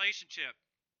 committed relationship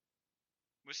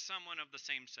with someone of the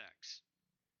same sex.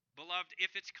 Beloved,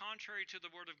 if it's contrary to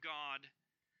the Word of God,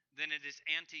 then it is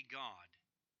anti-God.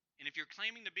 And if you're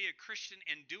claiming to be a Christian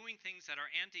and doing things that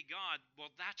are anti-God,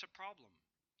 well, that's a problem.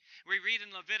 We read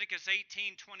in Leviticus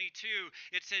 18:22,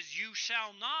 it says, you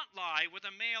shall not lie with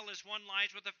a male as one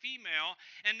lies with a female.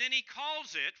 And then he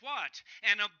calls it what?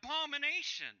 An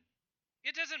abomination.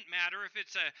 It doesn't matter if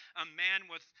it's a man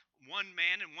with one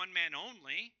man and one man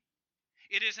only.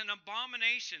 It is an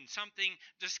abomination, something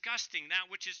disgusting, that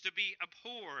which is to be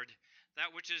abhorred,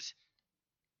 that which is,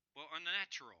 well,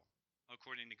 unnatural,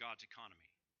 according to God's economy.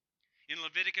 In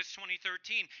Leviticus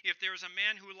 20:13, if there is a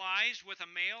man who lies with a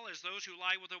male as those who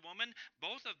lie with a woman,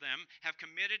 both of them have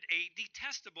committed a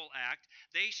detestable act.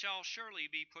 They shall surely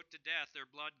be put to death.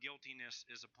 Their blood guiltiness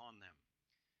is upon them.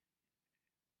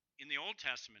 In the Old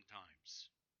Testament times,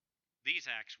 these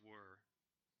acts were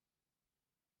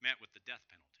met with the death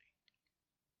penalty.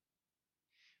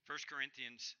 1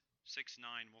 Corinthians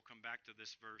 6:9, we'll come back to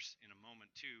this verse in a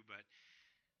moment too, but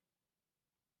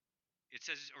It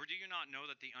says, or do you not know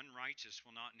that the unrighteous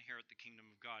will not inherit the kingdom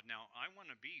of God? Now, I want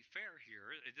to be fair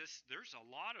here. There's a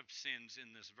lot of sins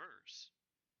in this verse,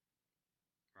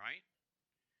 right?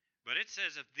 But it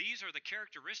says if these are the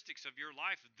characteristics of your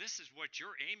life, if this is what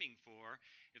you're aiming for,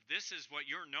 if this is what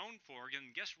you're known for,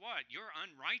 then guess what? You're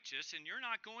unrighteous and you're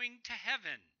not going to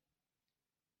heaven.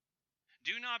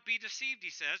 Do not be deceived,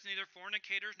 he says, neither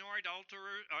fornicators, nor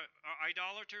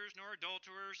idolaters, nor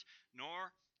adulterers, nor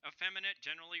effeminate,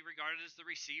 generally regarded as the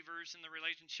receivers in the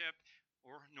relationship,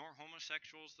 nor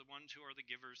homosexuals, the ones who are the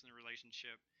givers in the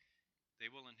relationship. They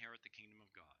will inherit the kingdom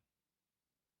of God.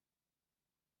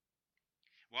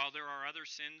 While there are other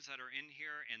sins that are in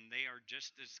here and they are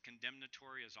just as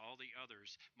condemnatory as all the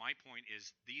others, my point is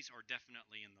these are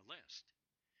definitely in the list.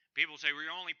 People say,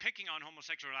 we're only picking on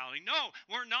homosexuality. No,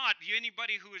 we're not.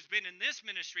 Anybody who has been in this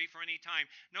ministry for any time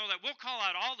know that we'll call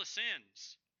out all the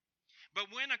sins. But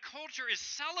when a culture is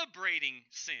celebrating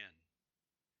sin,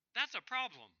 that's a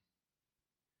problem.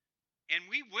 And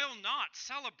we will not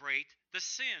celebrate the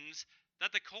sins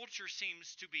that the culture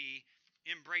seems to be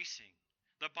embracing.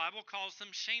 The Bible calls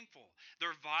them shameful.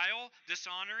 They're vile,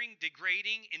 dishonoring,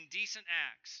 degrading, indecent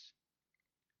acts.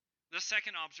 The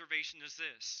second observation is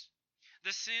this.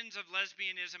 The sins of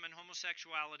lesbianism and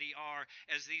homosexuality are,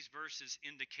 as these verses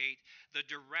indicate, the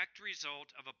direct result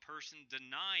of a person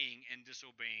denying and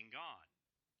disobeying God.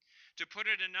 To put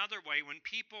it another way, when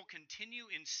people continue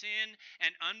in sin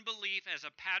and unbelief as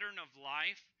a pattern of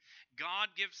life,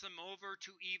 God gives them over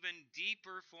to even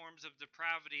deeper forms of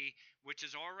depravity, which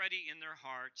is already in their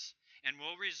hearts and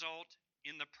will result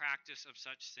in the practice of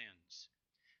such sins.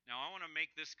 Now, I want to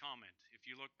make this comment. If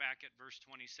you look back at verse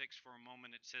 26 for a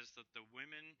moment, it says that the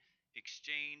women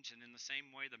exchange, and in the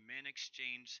same way, the men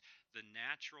exchange the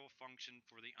natural function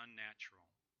for the unnatural.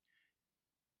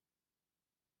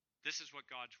 This is what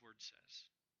God's word says.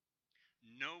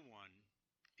 No one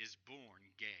is born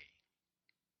gay.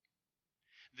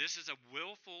 This is a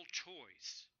willful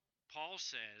choice. Paul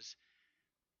says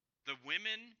the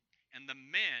women and the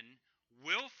men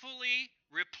willfully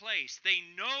replace. They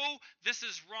know this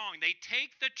is wrong. They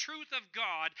take the truth of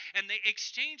God and they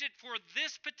exchange it for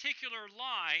this particular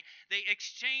lie. They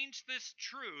exchange this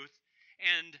truth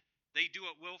and they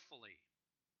do it willfully.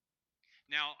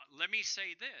 Now, let me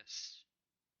say this.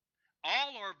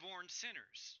 All are born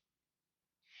sinners.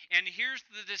 And here's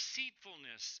the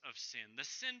deceitfulness of sin, the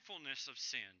sinfulness of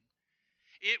sin.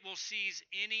 It will seize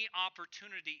any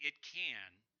opportunity it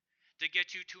can to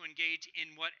get you to engage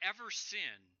in whatever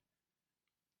sin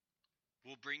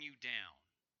will bring you down.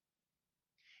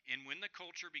 And when the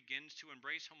culture begins to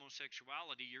embrace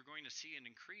homosexuality, you're going to see an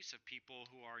increase of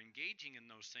people who are engaging in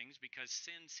those things because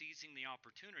sin seizing the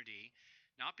opportunity,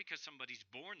 not because somebody's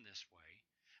born this way,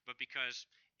 but because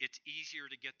it's easier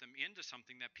to get them into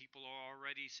something that people are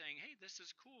already saying, hey, this is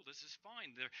cool, this is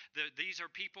fine. These are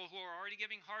people who are already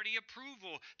giving hearty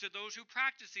approval to those who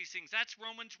practice these things. That's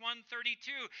Romans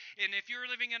 1:32. And if you're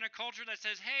living in a culture that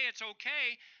says, hey, it's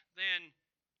okay, then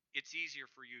it's easier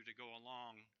for you to go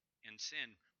along and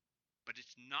sin. But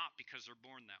it's not because they're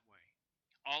born that way.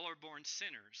 All are born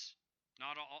sinners.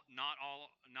 Not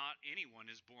anyone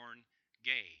is born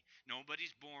gay.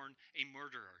 Nobody's born a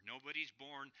murderer. Nobody's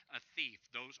born a thief.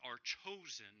 Those are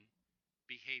chosen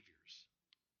behaviors.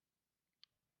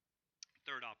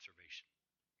 Third observation.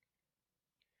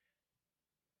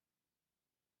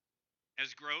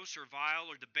 As gross or vile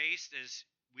or debased as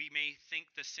we may think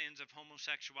the sins of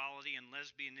homosexuality and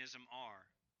lesbianism are,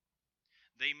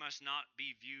 they must not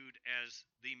be viewed as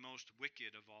the most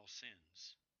wicked of all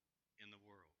sins in the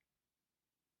world.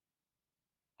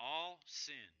 All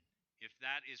sin, if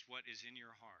that is what is in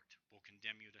your heart, will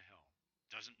condemn you to hell.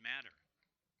 Doesn't matter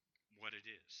what it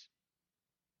is.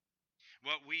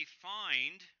 What we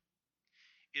find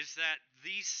is that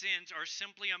these sins are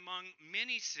simply among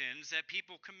many sins that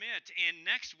people commit. And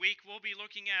next week we'll be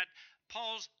looking at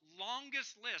Paul's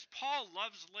longest list. Paul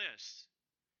loves lists.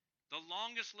 The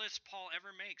longest list Paul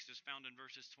ever makes is found in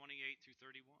verses 28 through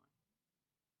 31.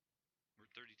 Or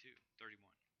 32, 31.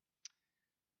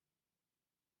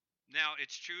 Now,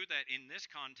 it's true that in this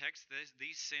context,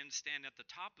 these sins stand at the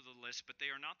top of the list, but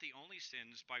they are not the only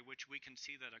sins by which we can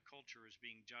see that a culture is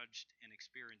being judged and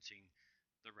experiencing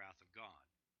the wrath of God.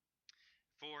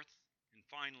 Fourth, and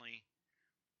finally,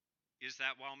 is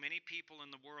that while many people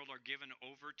in the world are given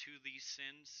over to these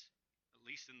sins, at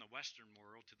least in the Western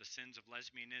world, to the sins of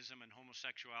lesbianism and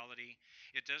homosexuality,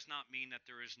 it does not mean that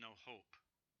there is no hope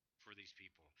for these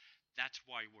people. That's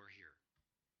why we're here.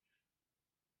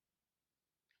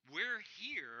 We're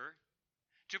here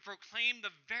to proclaim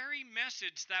the very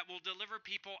message that will deliver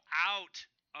people out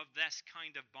of this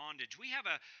kind of bondage. We have,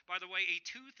 by the way, a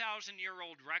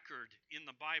 2,000-year-old record in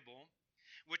the Bible,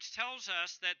 which tells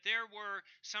us that there were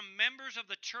some members of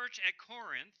the church at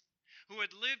Corinth who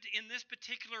had lived in this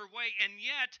particular way, and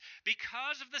yet,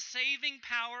 because of the saving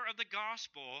power of the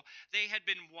gospel, they had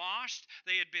been washed,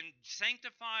 they had been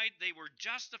sanctified, they were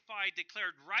justified,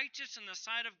 declared righteous in the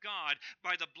sight of God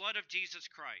by the blood of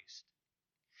Jesus Christ.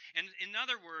 And in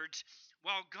other words,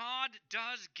 while God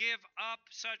does give up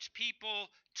such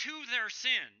people to their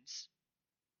sins,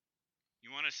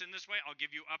 you want to sin this way? I'll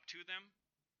give you up to them.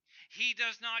 He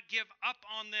does not give up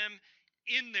on them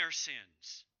in their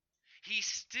sins. He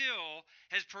still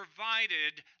has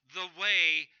provided the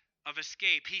way of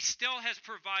escape. He still has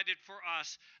provided for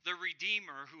us the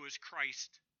Redeemer who is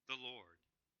Christ the Lord.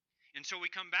 And so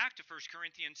we come back to 1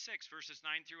 Corinthians 6, verses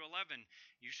 9 through 11.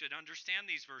 You should understand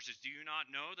these verses. Do you not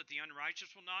know that the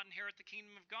unrighteous will not inherit the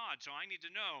kingdom of God? So I need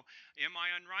to know, am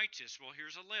I unrighteous? Well,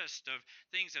 here's a list of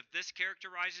things. If this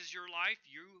characterizes your life,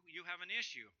 you have an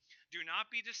issue. Do not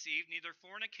be deceived, neither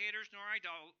fornicators, nor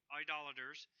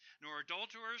idolaters, nor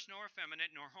adulterers, nor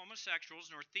effeminate, nor homosexuals,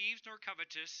 nor thieves, nor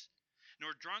covetous,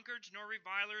 nor drunkards, nor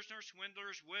revilers, nor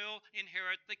swindlers will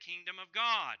inherit the kingdom of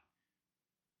God.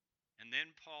 And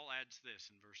then Paul adds this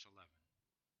in verse 11.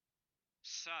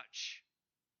 Such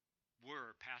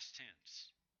were, past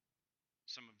tense,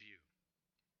 some of you.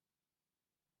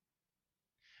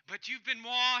 But you've been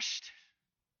washed.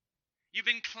 You've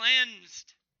been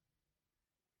cleansed.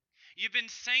 You've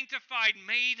been sanctified,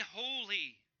 made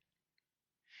holy.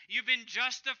 You've been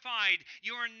justified.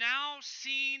 You are now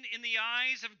seen in the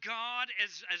eyes of God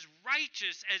as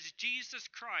righteous as Jesus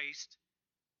Christ,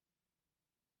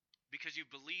 because you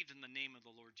believed in the name of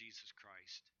the Lord Jesus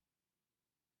Christ.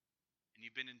 And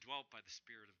you've been indwelt by the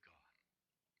Spirit of God.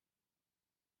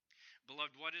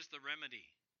 Beloved, what is the remedy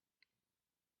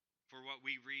for what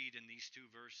we read in these two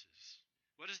verses?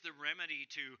 What is the remedy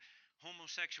to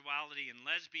homosexuality and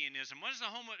lesbianism? What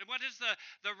is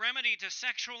the remedy to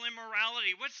sexual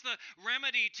immorality? What's the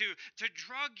remedy to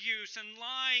drug use and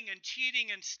lying and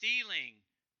cheating and stealing?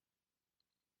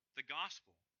 The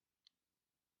gospel.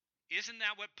 Isn't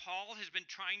that what Paul has been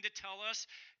trying to tell us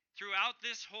throughout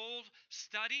this whole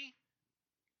study?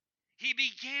 He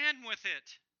began with it.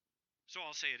 So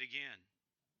I'll say it again.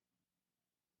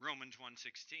 Romans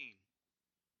 1:16.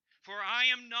 For I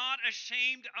am not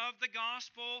ashamed of the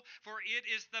gospel, for it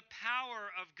is the power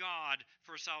of God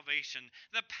for salvation,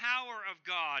 the power of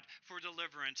God for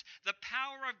deliverance, the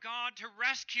power of God to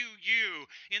rescue you,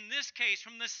 in this case,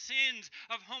 from the sins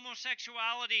of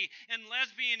homosexuality and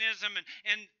lesbianism,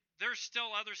 and there's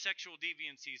still other sexual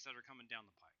deviancies that are coming down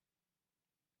the pipe.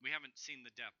 We haven't seen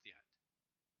the depth yet,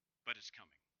 but it's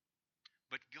coming.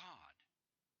 But God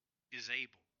is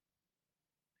able,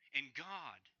 and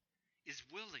God is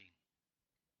willing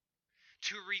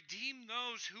to redeem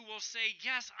those who will say,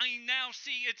 yes, I now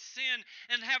see it's sin,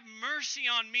 and have mercy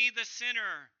on me, the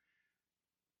sinner.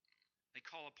 They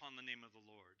call upon the name of the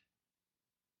Lord.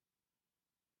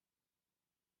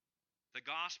 The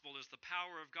gospel is the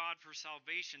power of God for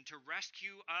salvation, to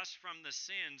rescue us from the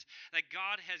sins that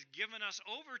God has given us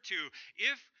over to,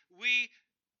 if we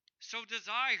so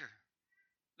desire.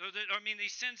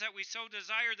 These sins that we so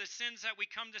desire, the sins that we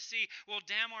come to see, will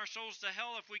damn our souls to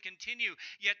hell if we continue.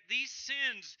 Yet these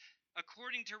sins,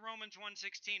 according to Romans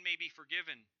 1:16, may be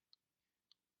forgiven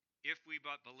if we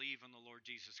but believe in the Lord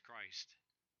Jesus Christ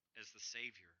as the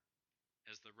Savior,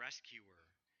 as the rescuer.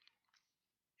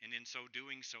 And in so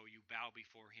doing so, you bow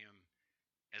before Him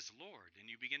as Lord, and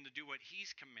you begin to do what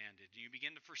He's commanded, and you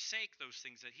begin to forsake those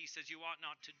things that He says you ought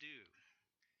not to do.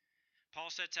 Paul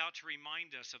sets out to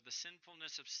remind us of the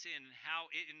sinfulness of sin and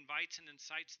how it invites and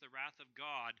incites the wrath of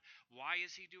God. Why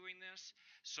is he doing this?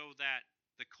 So that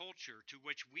the culture to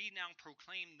which we now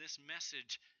proclaim this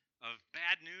message of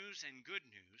bad news and good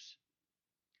news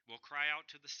will cry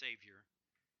out to the Savior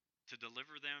to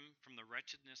deliver them from the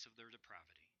wretchedness of their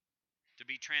depravity, to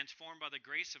be transformed by the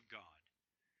grace of God,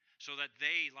 so that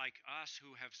they, like us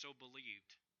who have so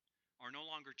believed, are no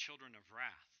longer children of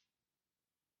wrath,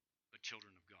 but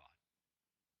children of God.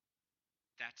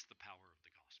 That's the power of the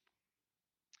gospel.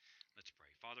 Let's pray.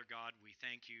 Father God, we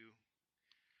thank you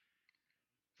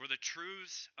for the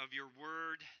truths of your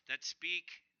word that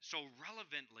speak so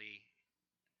relevantly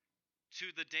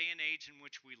to the day and age in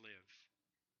which we live.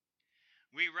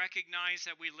 We recognize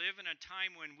that we live in a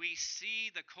time when we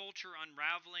see the culture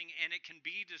unraveling, and it can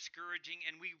be discouraging,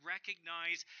 and we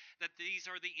recognize that these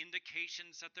are the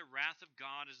indications that the wrath of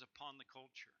God is upon the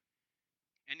culture.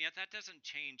 And yet that doesn't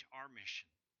change our mission.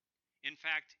 In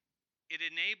fact, it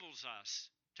enables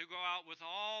us to go out with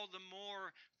all the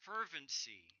more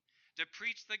fervency to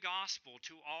preach the gospel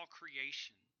to all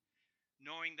creation,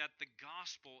 knowing that the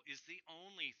gospel is the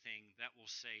only thing that will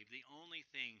save, the only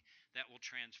thing that will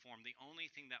transform, the only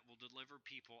thing that will deliver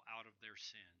people out of their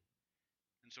sin.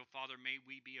 And so, Father, may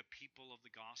we be a people of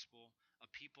the gospel, a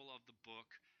people of the book,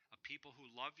 a people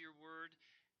who love your word,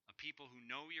 a people who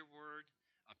know your word,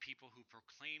 a people who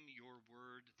proclaim your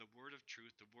word, the word of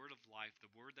truth, the word of life,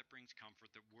 the word that brings comfort,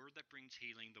 the word that brings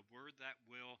healing, the word that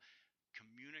will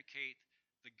communicate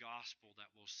the gospel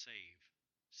that will save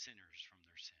sinners from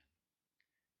their sin.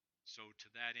 So to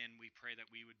that end, we pray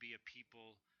that we would be a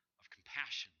people of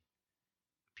compassion,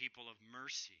 a people of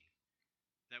mercy,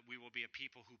 that we will be a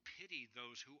people who pity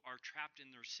those who are trapped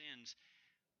in their sins,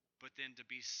 but then to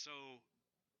be so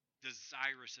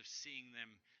desirous of seeing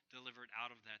them delivered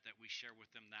out of that, that we share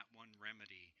with them that one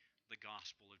remedy, the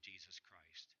gospel of Jesus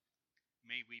Christ.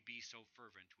 May we be so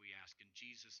fervent, we ask in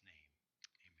Jesus' name.